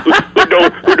who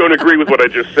don't agree with what I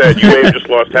just said. You may have just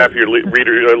lost half your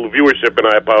viewership, and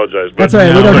I apologize. But that's all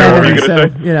right. We don't have any, so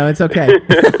it's okay.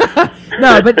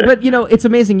 No, but it's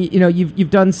amazing.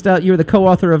 You've done stuff. You're the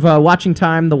co-author of Watching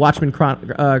Time, the Watchmen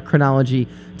chronology,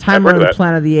 Timeline of the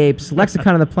Planet of the Apes,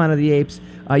 Lexicon of the Planet of the Apes.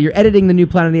 You're editing the new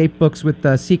Planet of the Apes books with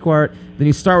Sequart, the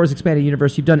new Star Wars Expanded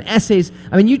Universe. You've done essays.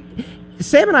 I mean,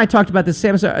 Sam and I talked about this.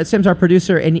 Sam's our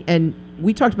producer, and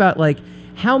we talked about like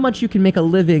how much you can make a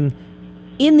living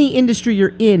in the industry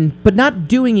you're in, but not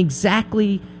doing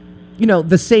exactly,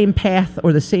 the same path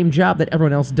or the same job that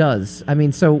everyone else does. I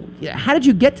mean, so how did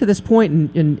you get to this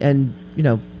point? And I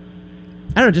don't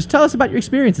know. Just tell us about your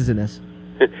experiences in this.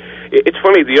 It's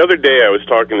funny. The other day I was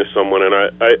talking to someone, and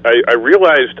I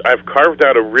realized I've carved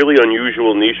out a really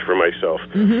unusual niche for myself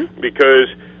because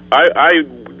I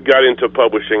got into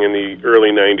publishing in the early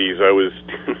 90s. I was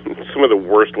some of the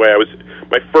worst way.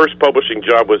 My first publishing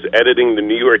job was editing the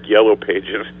New York Yellow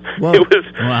Pages. Whoa. It was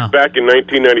back in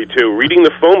 1992, reading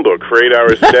the phone book for 8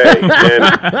 hours a day.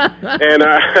 and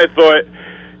I thought,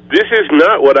 this is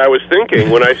not what I was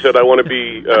thinking when I said I want to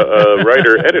be a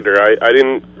writer-editor. I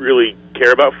didn't really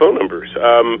care about phone numbers.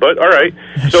 But all right.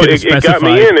 So it got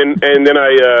me in, and then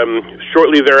I,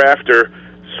 shortly thereafter,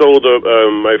 sold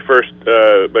my first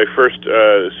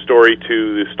story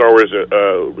to the Star Wars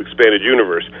Expanded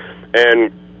Universe,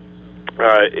 and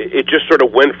it just sort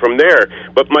of went from there.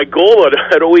 But my goal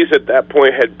had always at that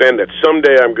point had been that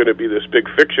someday I'm going to be this big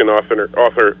fiction author.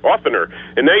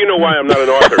 And now you know why I'm not an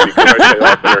author, because I say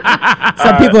author.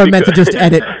 Some people are meant to just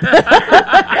edit.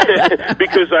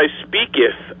 Because I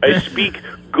speak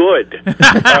good.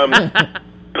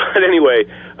 But anyway,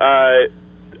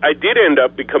 I did end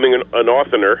up becoming an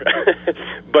author,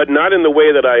 but not in the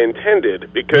way that I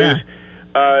intended, because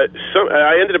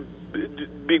I ended up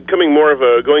becoming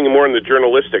going more in the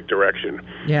journalistic direction.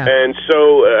 Yeah. And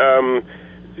so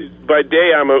by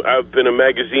day I've been a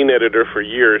magazine editor for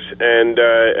years, and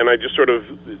I just sort of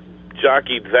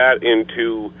jockeyed that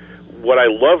into what I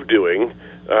love doing,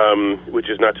 which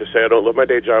is not to say I don't love my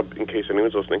day job, in case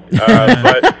anyone's listening.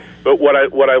 But what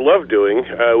I love doing,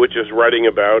 which is writing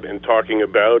about and talking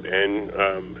about and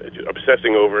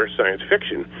obsessing over science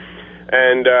fiction.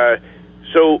 And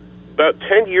so about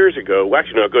 10 years ago, well,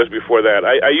 actually no, it goes before that,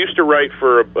 I used to write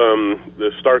for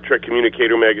the Star Trek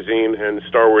Communicator magazine and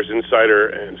Star Wars Insider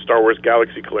and Star Wars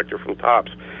Galaxy Collector from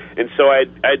Topps. And so I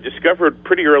discovered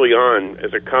pretty early on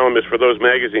as a columnist for those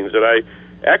magazines that I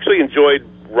actually enjoyed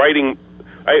writing.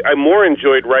 I more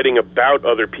enjoyed writing about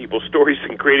other people's stories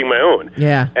than creating my own.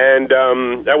 Yeah. And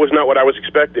that was not what I was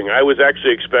expecting. I was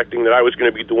actually expecting that I was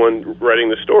going to be the one writing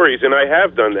the stories, and I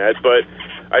have done that, but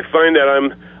I find that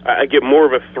I get more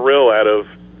of a thrill out of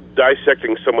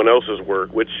dissecting someone else's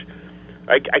work, which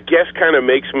I guess kind of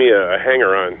makes me a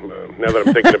hanger-on. Now that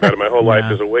I'm thinking about it, my whole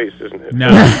life is a waste, isn't it? No,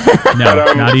 but,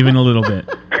 not even a little bit.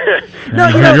 No,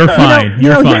 you're fine.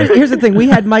 You're fine. Here's the thing: we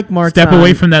had Mike Martz. Step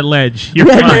away from that ledge. You're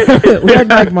fine. We had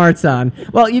Mike Martz on.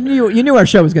 Well, you knew our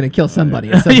show was going to kill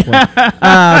somebody at some point.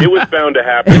 It was bound to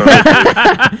happen.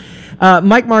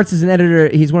 Mike Martz is an editor.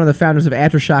 He's one of the founders of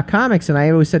Aftershock Comics, and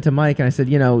I always said to Mike, and I said,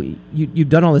 you've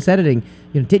done all this editing.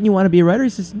 Didn't you want to be a writer? He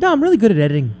says, no, I'm really good at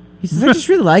editing. He says, I just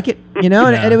really like it, and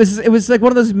it was like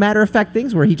one of those matter-of-fact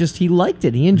things where he liked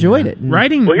it. He enjoyed it. And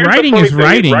writing is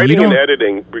writing. Writing and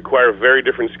editing require very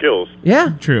different skills.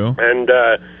 Yeah. True. And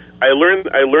I learned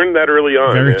that early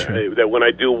on. Very true. That when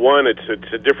I do one, it's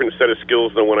a different set of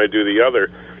skills than when I do the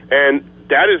other. And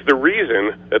that is the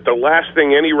reason that the last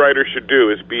thing any writer should do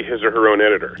is be his or her own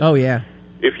editor. Oh, yeah.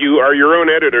 If you are your own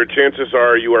editor, chances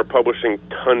are you are publishing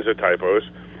tons of typos,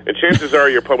 And chances are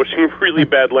you're publishing really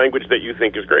bad language that you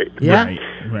think is great. Yeah.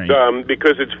 Right.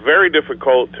 Because it's very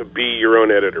difficult to be your own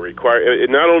editor.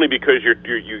 Not only because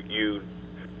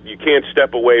you can't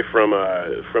step away from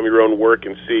your own work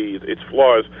and see its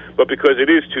flaws, but because it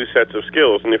is two sets of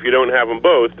skills, and if you don't have them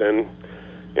both, then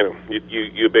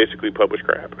you basically publish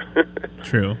crap.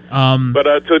 True. But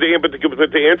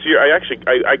to answer you,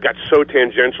 I got so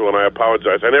tangential, and I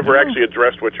apologize. I never actually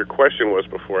addressed what your question was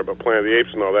before about Planet of the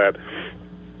Apes and all that.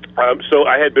 So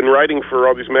I had been writing for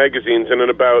all these magazines, and then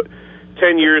about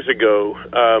 10 years ago,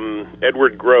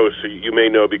 Edward Gross, who you may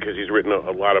know because he's written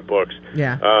a lot of books,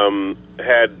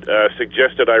 had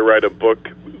suggested I write a book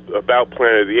about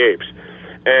Planet of the Apes.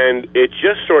 And it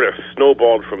just sort of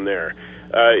snowballed from there.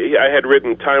 I had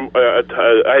written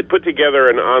I had put together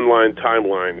an online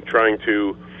timeline trying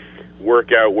to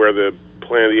work out where the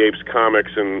Planet of the Apes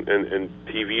comics and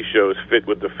TV shows fit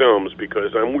with the films,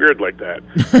 because I'm weird like that.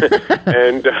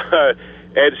 And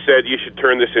Ed said, you should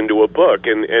turn this into a book.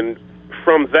 And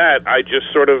from that, I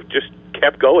just sort of just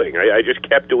kept going. I just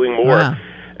kept doing more. Wow.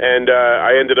 And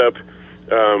I ended up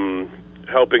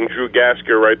helping Drew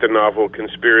Gasker write the novel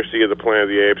Conspiracy of the Planet of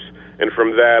the Apes. And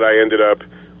from that, I ended up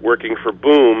working for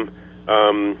Boom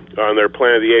on their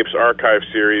Planet of the Apes archive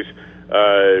series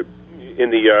in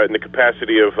the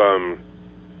capacity of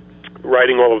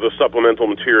writing all of the supplemental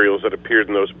materials that appeared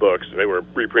in those books. They were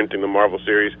reprinting the Marvel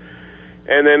series.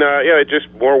 And then,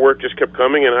 more work just kept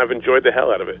coming, and I've enjoyed the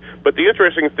hell out of it. But the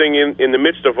interesting thing in the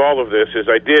midst of all of this is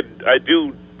I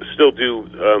do still do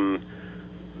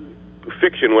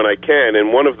fiction when I can,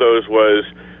 and one of those was,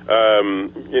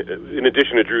 in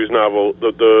addition to Drew's novel,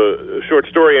 the short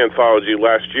story anthology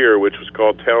last year, which was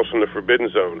called Tales from the Forbidden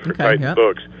Zone for Titan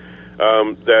Books,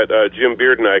 that Jim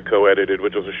Beard and I co-edited,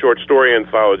 which was a short story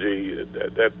anthology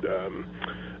that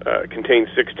contains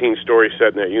 16 stories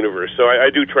set in that universe. So I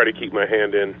do try to keep my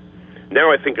hand in.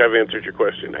 Now I think I've answered your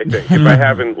question, I think. If I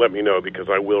haven't, let me know, because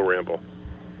I will ramble.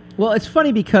 Well, it's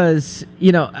funny because,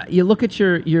 you look at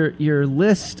your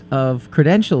list of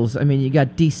credentials. I mean, you got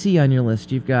DC on your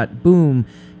list. You've got Boom.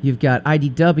 You've got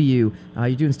IDW.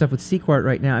 You're doing stuff with Sequart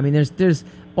right now. I mean, there's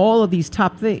all of these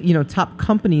top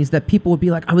companies that people would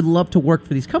be like, I would love to work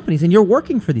for these companies. And you're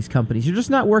working for these companies. You're just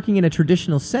not working in a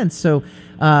traditional sense. So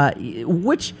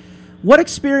what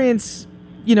experience,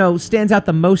 stands out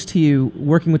the most to you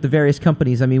working with the various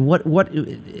companies? I mean, what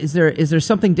is there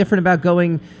something different about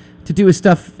going to do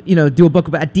do a book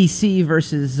about DC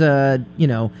versus,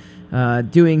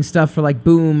 doing stuff for like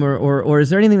Boom or is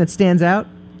there anything that stands out?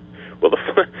 Well,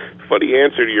 the funny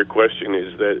answer to your question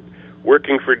is that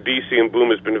working for DC and Boom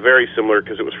has been very similar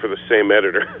because it was for the same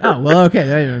editor. Oh, well,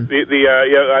 okay.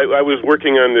 I was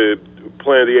working on the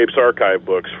Planet of the Apes archive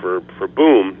books for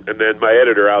Boom, and then my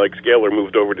editor, Alex Gaylor,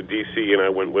 moved over to DC, and I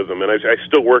went with him. And I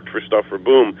still worked for stuff for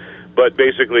Boom, but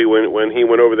basically when he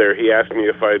went over there, he asked me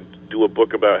if I'd do a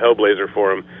book about Hellblazer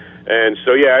for him. And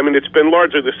so, it's been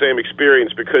largely the same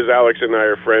experience because Alex and I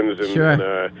are friends,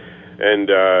 and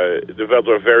developed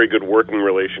a very good working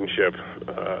relationship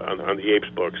on the Apes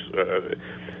books.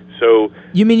 So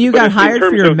you mean you got hired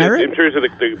for your merit? In terms of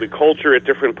the culture at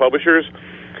different publishers,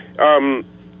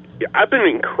 I've been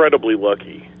incredibly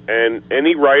lucky. And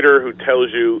any writer who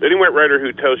tells you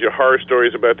horror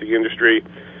stories about the industry,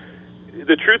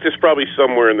 the truth is probably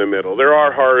somewhere in the middle. There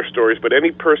are horror stories, but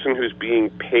any person who's being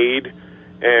paid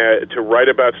to write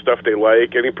about stuff they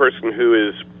like, any person who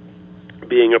is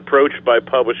being approached by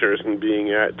publishers and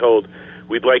being told,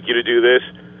 we'd like you to do this,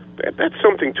 that's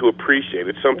something to appreciate.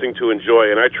 It's something to enjoy,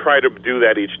 and I try to do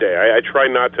that each day. I try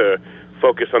not to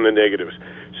focus on the negatives.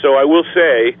 So I will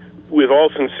say, with all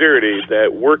sincerity,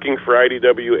 that working for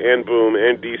IDW and Boom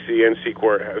and DC and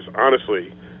Sequart has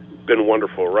honestly been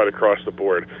wonderful right across the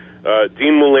board.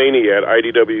 Dean Mulaney at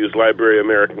IDW's Library of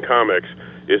American Comics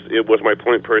it was my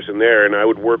point person there, and I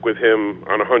would work with him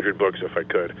on 100 books if I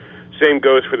could. Same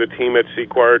goes for the team at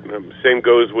Sequart. Same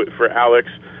goes for Alex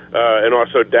and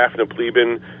also Daphne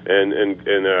Pleben and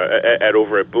at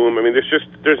over at Boom. I mean,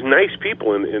 there's nice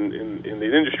people in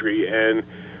the industry, and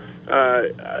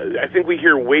I think we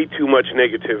hear way too much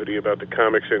negativity about the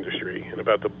comics industry and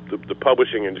about the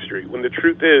publishing industry. When the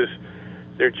truth is,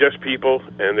 they're just people,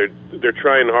 and they're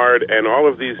trying hard, and all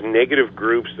of these negative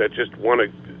groups that just want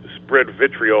to spread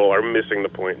vitriol are missing the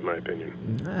point, in my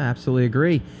opinion. I absolutely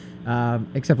agree.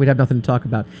 Except we'd have nothing to talk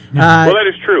about. Well, that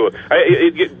is true.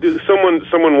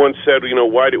 Someone once said,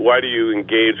 why do you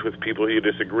engage with people you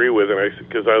disagree with? And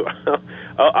because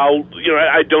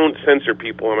I don't censor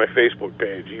people on my Facebook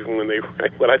page, even when they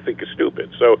write what I think is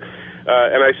stupid. So,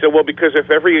 and I said, well, because if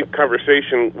every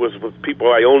conversation was with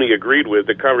people I only agreed with,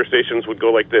 the conversations would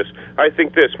go like this: I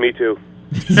think this, me too.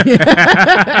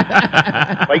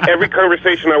 Like every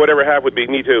conversation I would ever have would be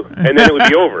me too, and then it would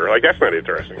be over. Like that's not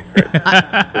interesting.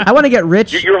 I want to get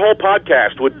Rich. Your whole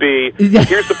podcast would be,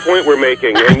 here's the point we're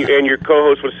making, and your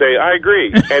co-host would say, I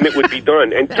agree, and it would be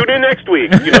done. And tune in next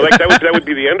week. Like that would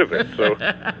be the end of it. So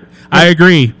I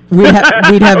agree. We'd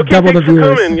have okay, double the thanks for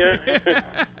viewers. coming,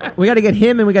 yeah. We got to get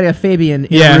him and we got to get Fabian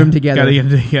in Yeah, the room together. gotta get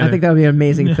them together. I think that would be an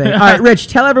amazing thing. All right, Rich,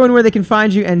 tell everyone where they can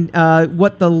find you and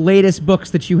what the latest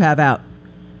books that you have out.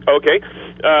 Okay.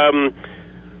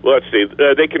 Well, let's see.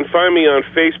 They can find me on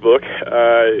Facebook.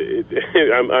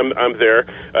 I'm there.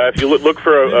 If you look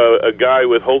for a guy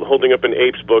with holding up an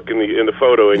apes book in the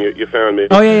photo, and you found me.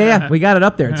 Oh yeah. We got it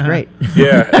up there. It's great.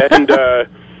 Yeah, and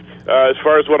as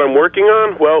far as what I'm working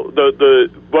on, well,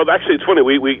 actually, it's funny.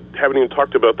 We haven't even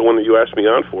talked about the one that you asked me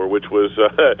on for, which was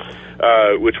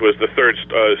the third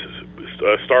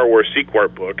Star Wars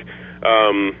Sequart book.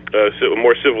 A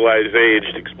more civilized age,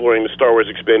 exploring the Star Wars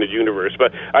expanded universe.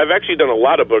 But I've actually done a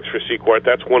lot of books for Sequart.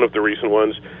 That's one of the recent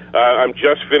ones. I'm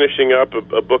just finishing up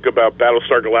a book about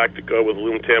Battlestar Galactica with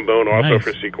Loom Tambone, also Nice.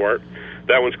 for Sequart.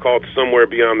 That one's called Somewhere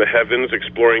Beyond the Heavens,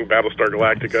 Exploring Battlestar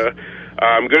Galactica.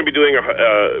 I'm going to be doing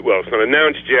it's not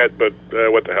announced yet, but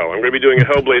what the hell? I'm going to be doing a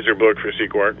Hellblazer book for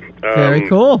Sequart. Very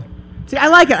cool. See, I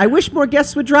like it. I wish more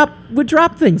guests would drop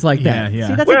things like that. Yeah.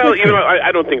 See, that's a Well, good you know, thing.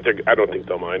 I don't think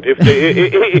they'll mind. If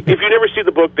you never see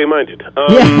the book, they mind it.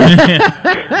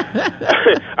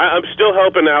 I'm still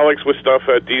helping Alex with stuff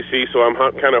at DC, so I'm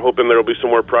kind of hoping there'll be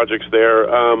some more projects there.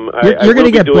 You're going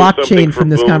to get blockchain blockchain from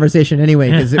this conversation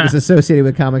anyway because it was associated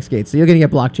with Comicsgate. So you're going to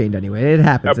get blockchained anyway. It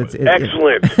happens.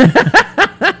 Excellent.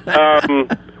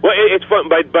 Well, it's fun.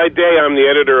 By day, I'm the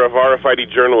editor of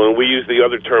RFID Journal, and we use the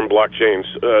other term blockchains.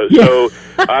 So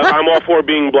I'm all for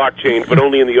being blockchained, but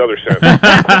only in the other sense,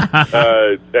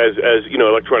 as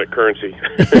electronic currency.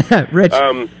 Rich,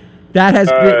 that has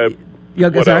been.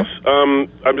 What else? I'm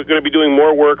going to be doing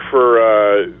more work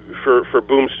for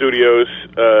Boom Studios,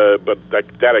 but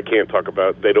that I can't talk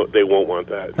about. They won't want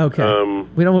that. Okay.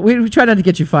 We try not to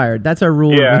get you fired. That's our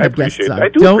rule. Yeah, when we I have guests appreciate on. that. I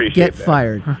do Don't appreciate get that.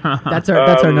 fired. That's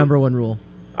our number one rule.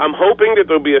 I'm hoping that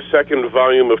there'll be a second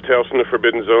volume of Tales from the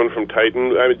Forbidden Zone from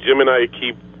Titan. Jim and I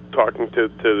keep talking to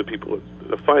the people,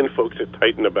 the fine folks at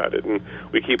Titan about it, and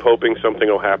we keep hoping something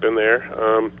will happen there.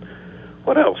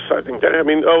 What else? I think that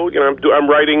I'm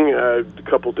writing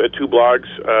two blogs,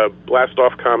 Blast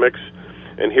Off Comics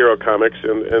and Hero Comics,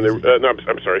 and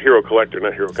I'm sorry, Hero Collector,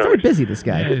 not Hero He's Comics. very busy, this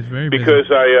guy. Yeah, it's very busy.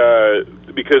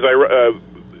 Because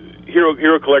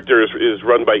Hero Collector is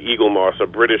run by Eagle Moss, a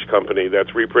British company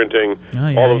that's reprinting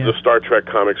all of the Star Trek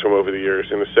comics from over the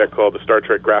years in a set called the Star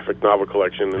Trek Graphic Novel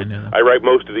Collection. And I write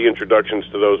most of the introductions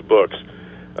to those books.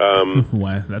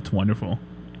 Wow, that's wonderful.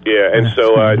 Yeah, and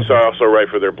so I also write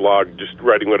for their blog, just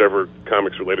writing whatever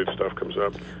comics-related stuff comes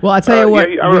up. Well, I tell you what.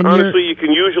 Honestly, you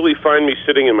can usually find me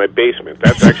sitting in my basement.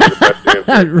 That's actually the best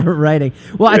answer. Writing.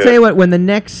 Well, I tell you what. When the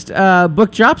next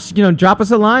book drops, drop us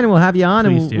a line and we'll have you on,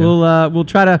 Please and do. we'll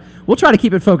try to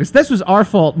keep it focused. This was our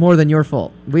fault more than your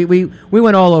fault. We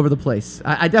went all over the place.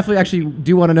 I definitely actually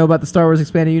do want to know about the Star Wars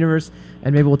Expanded Universe,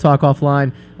 and maybe we'll talk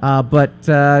offline. But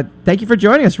thank you for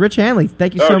joining us, Rich Hanley.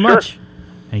 Thank you so sure. much.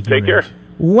 Thank you, Take care. Rich.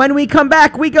 When we come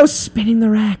back, we go spinning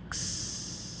the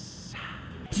racks.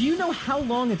 Do you know how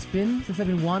long it's been since I've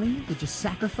been wanting to just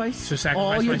sacrifice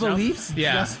all your myself? beliefs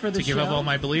just for the to show? give up all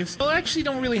my beliefs? Well, I actually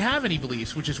don't really have any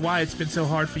beliefs, which is why it's been so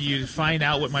hard for you to find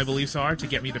out what my beliefs are to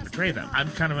get me to betray them.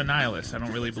 I'm kind of a nihilist. I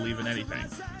don't really believe in anything,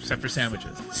 except for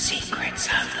sandwiches. Secrets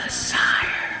of the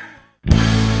Sire.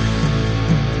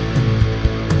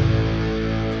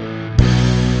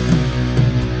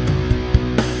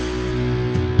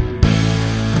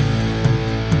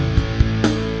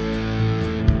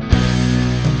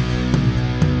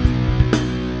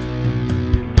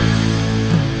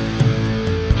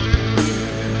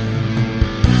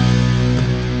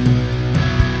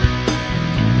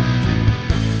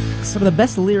 Some of the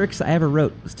best lyrics I ever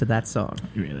wrote was to that song.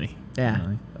 Really? Yeah.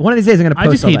 Really? One of these days I'm going to post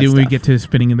I just all hate that when we stuff. get to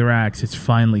spinning in the racks. It's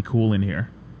finally cool in here.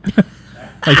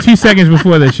 Like 2 seconds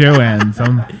before the show ends,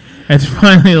 it's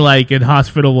finally like a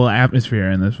hospitable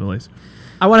atmosphere in this place.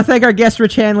 I want to thank our guest,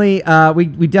 Rich Hanley.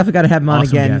 We definitely got to have him on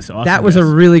Awesome again. guest, awesome that was a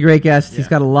guest. really great guest. He's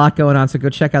got a lot going on, so go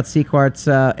check out Sequart's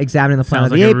Examining the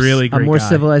Planet Sounds of the like a Apes, really great More guy.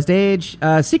 Civilized Age.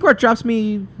 Sequart drops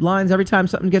me lines every time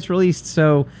something gets released,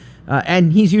 so...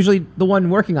 and he's usually the one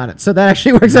working on it, so that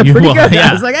actually works out pretty good. Yeah.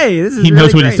 I was like, "Hey, this is he really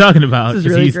knows what great. he's talking about This is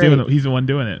because really he's the one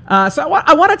doing it. So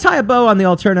I want to tie a bow on the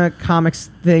Alterna Comics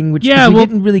thing, which 'cause Yeah, we well,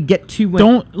 didn't really get too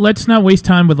much. Let's not waste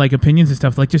time with like opinions and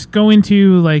stuff. Like just go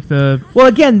into like the Well,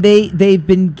 again, they've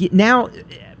been now.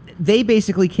 they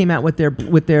basically came out with their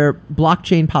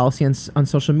blockchain policy on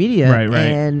social media, Right.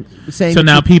 and saying So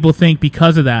now people think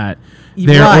because of that,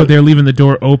 they're leaving the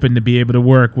door open to be able to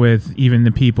work with even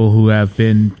the people who have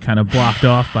been kind of blocked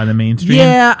off by the mainstream.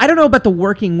 Yeah, I don't know about the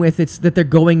working with. It's that they're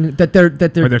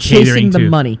they're chasing catering the to.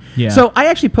 money. Yeah. So I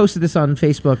actually posted this on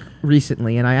Facebook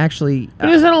recently, and I actually But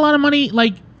is that a lot of money?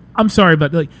 Like, I'm sorry,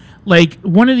 but like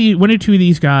one or two of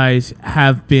these guys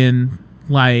have been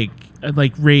like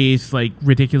raised like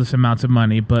ridiculous amounts of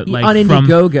money, but like on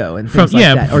Indiegogo and things like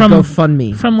that, or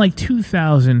GoFundMe from like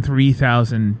 2,000,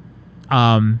 3,000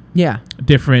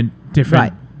 different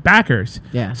Right. backers.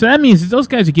 Yeah. So that means that those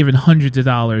guys are giving hundreds of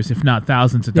dollars, if not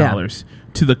thousands of dollars,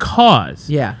 to the cause.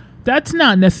 Yeah. That's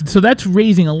not necessary. So that's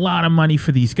raising a lot of money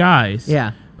for these guys.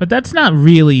 Yeah. But that's not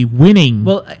really winning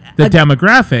the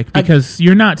demographic, because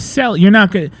you're not selling. You're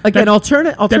not good. Again,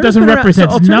 Alternative that doesn't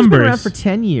represent Alternative's numbers. been around for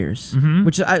 10 years, Mm-hmm.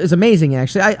 which is amazing.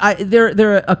 Actually,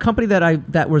 they're a company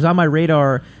that was on my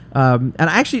radar, and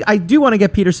I do want to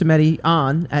get Peter Simeti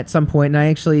on at some point, and I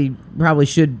actually probably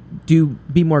should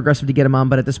be more aggressive to get him on.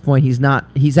 But at this point, he's not.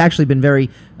 He's actually been very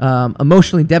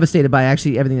emotionally devastated by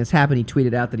actually everything that's happened. He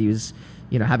tweeted out that he was,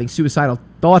 having suicidal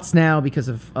thoughts now because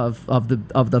of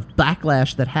the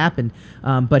backlash that happened.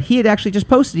 But he had actually just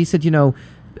posted. He said,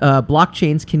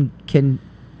 blockchains can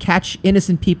catch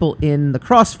innocent people in the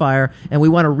crossfire, and we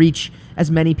want to reach as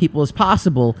many people as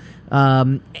possible.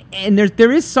 And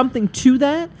there is something to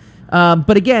that.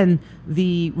 But again,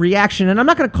 the reaction, and I'm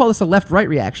not going to call this a left-right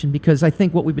reaction, because I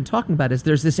think what we've been talking about is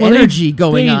there's this energy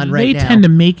going on right now. They tend to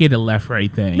make it a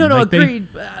left-right thing. No, Like agreed.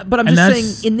 But I'm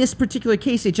just saying, in this particular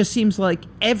case, it just seems like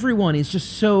everyone is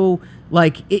just so,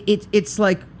 like, it's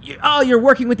like, oh, you're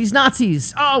working with these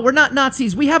Nazis. Oh, we're not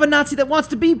Nazis. We have a Nazi that wants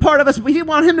to be part of us. We didn't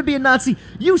want him to be a Nazi.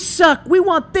 You suck. We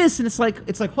want this. And it's like,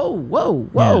 whoa.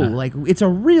 Yeah. Like, it's a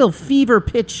real fever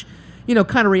pitch, kind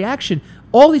of reaction.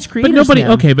 All these creators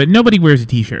but nobody wears a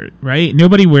T-shirt, right?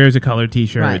 Nobody wears a colored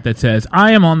T-shirt that says,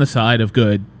 I am on the side of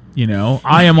good,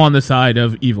 I am on the side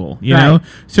of evil, you know?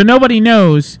 So nobody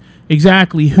knows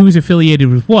exactly who's affiliated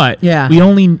with what. Yeah. We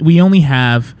only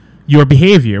have your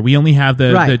behavior. We only have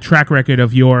the track record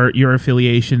of your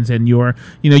affiliations and your,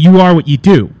 you are what you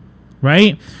do,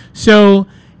 right? So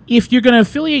if you're going to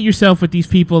affiliate yourself with these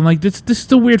people, and like this is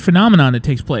the weird phenomenon that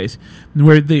takes place,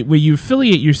 where you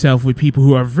affiliate yourself with people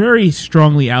who are very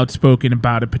strongly outspoken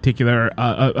about a particular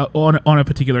on a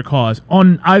particular cause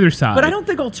on either side. But I don't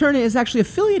think Alterna is actually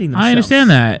affiliating themselves. I understand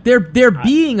that. They're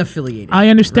being affiliated. I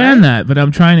understand that, but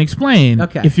I'm trying to explain.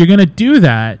 Okay. If you're going to do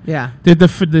that, Yeah.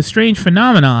 the strange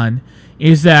phenomenon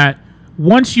is that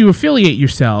once you affiliate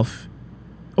yourself,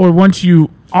 or once you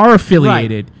are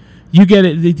affiliated, you get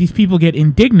it. These people get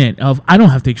indignant of, I don't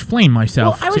have to explain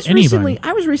myself to anybody.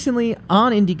 I was recently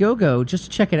on Indiegogo just to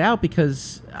check it out,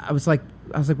 because I was like,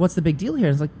 what's the big deal here?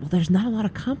 And I was like, well, there's not a lot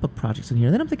of comic book projects in here.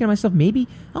 And then I'm thinking to myself, maybe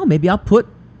I'll put,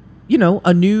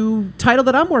 a new title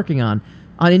that I'm working on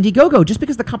Indiegogo, just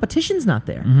because the competition's not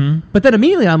there. Mm-hmm. But then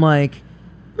immediately I'm like,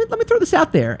 let me throw this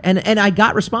out there. And I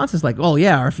got responses like, oh,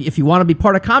 yeah, or if you want to be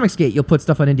part of Comicsgate, you'll put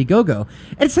stuff on Indiegogo.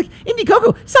 And it's like,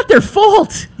 Indiegogo, it's not their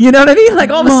fault. You know what I mean?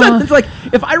 Like, all of a sudden, it's like,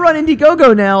 if I run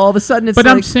Indiegogo now, all of a sudden it's But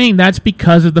like... I'm saying that's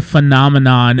because of the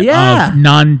phenomenon Yeah. of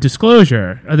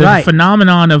non-disclosure, or the Right.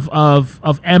 phenomenon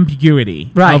of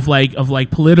ambiguity, Right. of like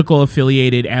political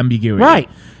affiliated ambiguity, Right.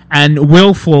 and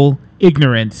willful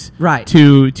ignorance, Right.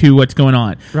 to what's going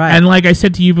on. Right. And like I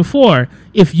said to you before,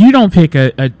 if you don't pick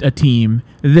a team,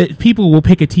 that people will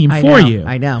pick a team I for know, you.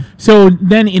 I know. So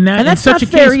then in that, And that's in not such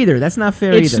a fair case, either. That's not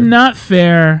fair it's either. not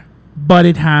fair, but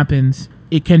it happens.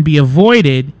 It can be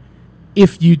avoided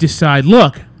if you decide,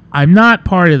 look, I'm not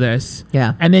part of this.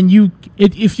 Yeah. And then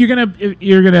if you're gonna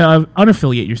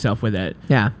unaffiliate yourself with it,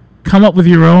 Yeah. come up with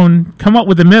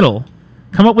the middle.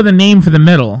 Come up with a name for the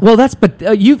middle. Well,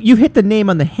 you hit the nail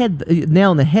on the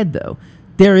head, though.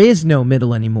 There is no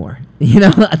middle anymore.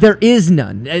 There is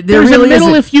none. There There's really a middle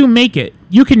isn't. if you make it.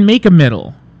 You can make a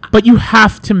middle, but you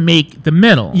have to make the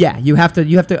middle. Yeah, you have to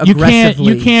You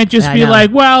aggressively. can't just I be know.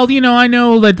 like, well, I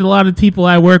know that a lot of people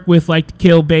I work with like to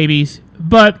kill babies,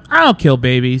 but I don't kill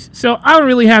babies, so I don't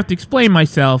really have to explain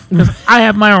myself because I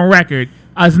have my own record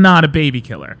as not a baby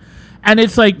killer. And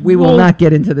it's like, We will not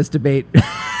get into this debate.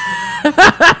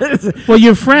 Well,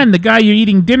 your friend, the guy you're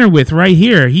eating dinner with right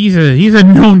here, he's a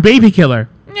known baby killer.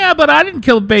 Yeah, but I didn't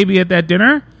kill a baby at that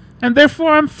dinner. and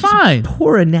therefore I'm fine.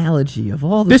 Poor analogy of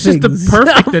all the This things. is the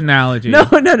perfect analogy. No.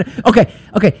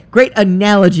 Okay. Great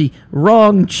analogy.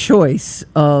 Wrong choice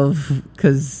of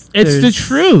because It's the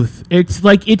truth. It's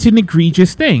like it's an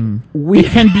egregious thing. It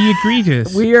can be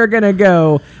egregious. We are gonna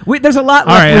go. There's a lot.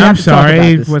 All left right, we have I'm to talk about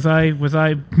sorry. this. Was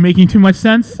I making too much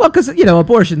sense? Well, because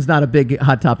abortion's not a big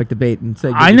hot topic debate, and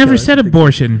so I never said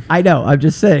abortion. I know. I'm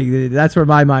just saying that's where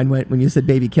my mind went when you said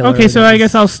baby killer. Okay, so and I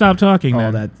guess I'll stop talking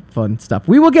all then. that fun stuff.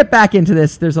 We will get back into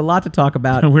this. There's a lot to talk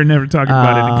about. We're never talking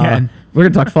about it again. We're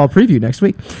going to talk fall preview next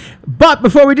week. But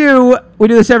before we do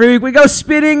this every week. We go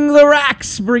spinning the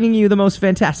racks, bringing you the most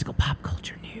fantastical pop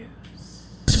culture news.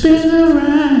 Spin the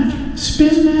rack,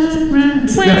 spin that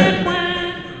rack.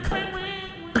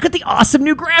 Look at the awesome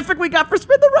new graphic we got for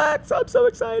Spin the Racks. I'm so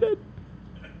excited.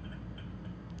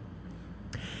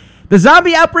 The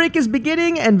zombie outbreak is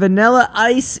beginning, and Vanilla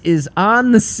Ice is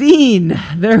on the scene.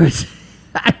 There was...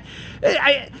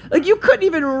 you couldn't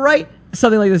even write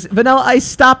something like this. Vanilla Ice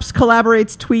stops,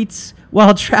 collaborates, tweets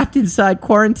while trapped inside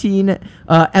quarantine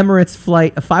Emirates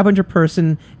flight. A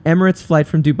 500-person Emirates flight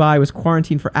from Dubai was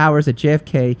quarantined for hours at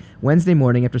JFK Wednesday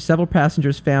morning after several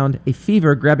passengers found a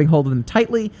fever grabbing hold of them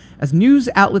tightly as news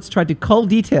outlets tried to cull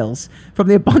details from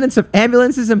the abundance of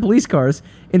ambulances and police cars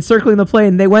encircling the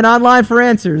plane. They went online for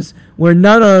answers where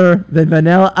none other than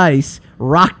Vanilla Ice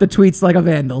rocked the tweets like a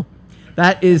vandal.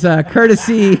 That is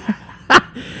courtesy...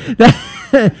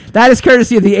 That is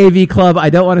courtesy of the AV Club. I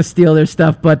don't want to steal their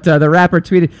stuff, but the rapper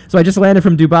tweeted, "So I just landed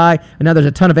from Dubai, and now there's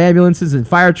a ton of ambulances and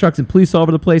fire trucks and police all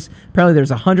over the place. Apparently there's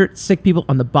 100 sick people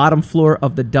on the bottom floor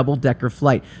of the double-decker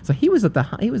flight." So he was at the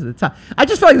top. I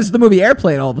just feel like this is the movie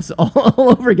Airplane all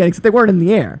over again, except they weren't in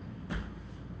the air.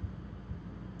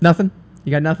 Nothing?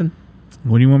 You got nothing?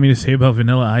 What do you want me to say about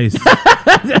Vanilla Ice?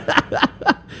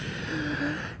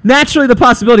 Naturally, the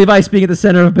possibility of Ice being at the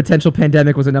center of a potential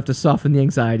pandemic was enough to soften the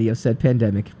anxiety of said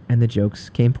pandemic, and the jokes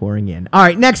came pouring in. All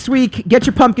right, next week, get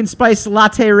your pumpkin spice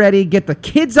latte ready. Get the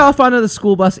kids off onto the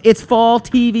school bus. It's fall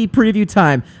TV preview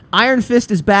time. Iron Fist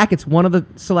is back. It's one of the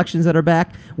selections that are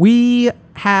back. We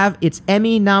have its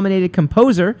Emmy-nominated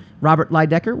composer, Robert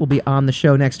Lydecker, will be on the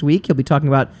show next week. He'll be talking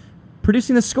about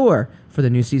producing the score for the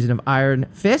new season of Iron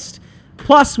Fist.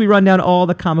 Plus, we run down all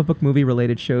the comic book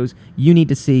movie-related shows you need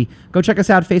to see. Go check us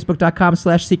out,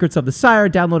 facebook.com/Secrets of the Sire.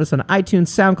 Download us on iTunes,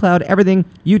 SoundCloud, everything,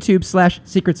 YouTube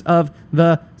 /Secrets of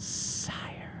the Sire.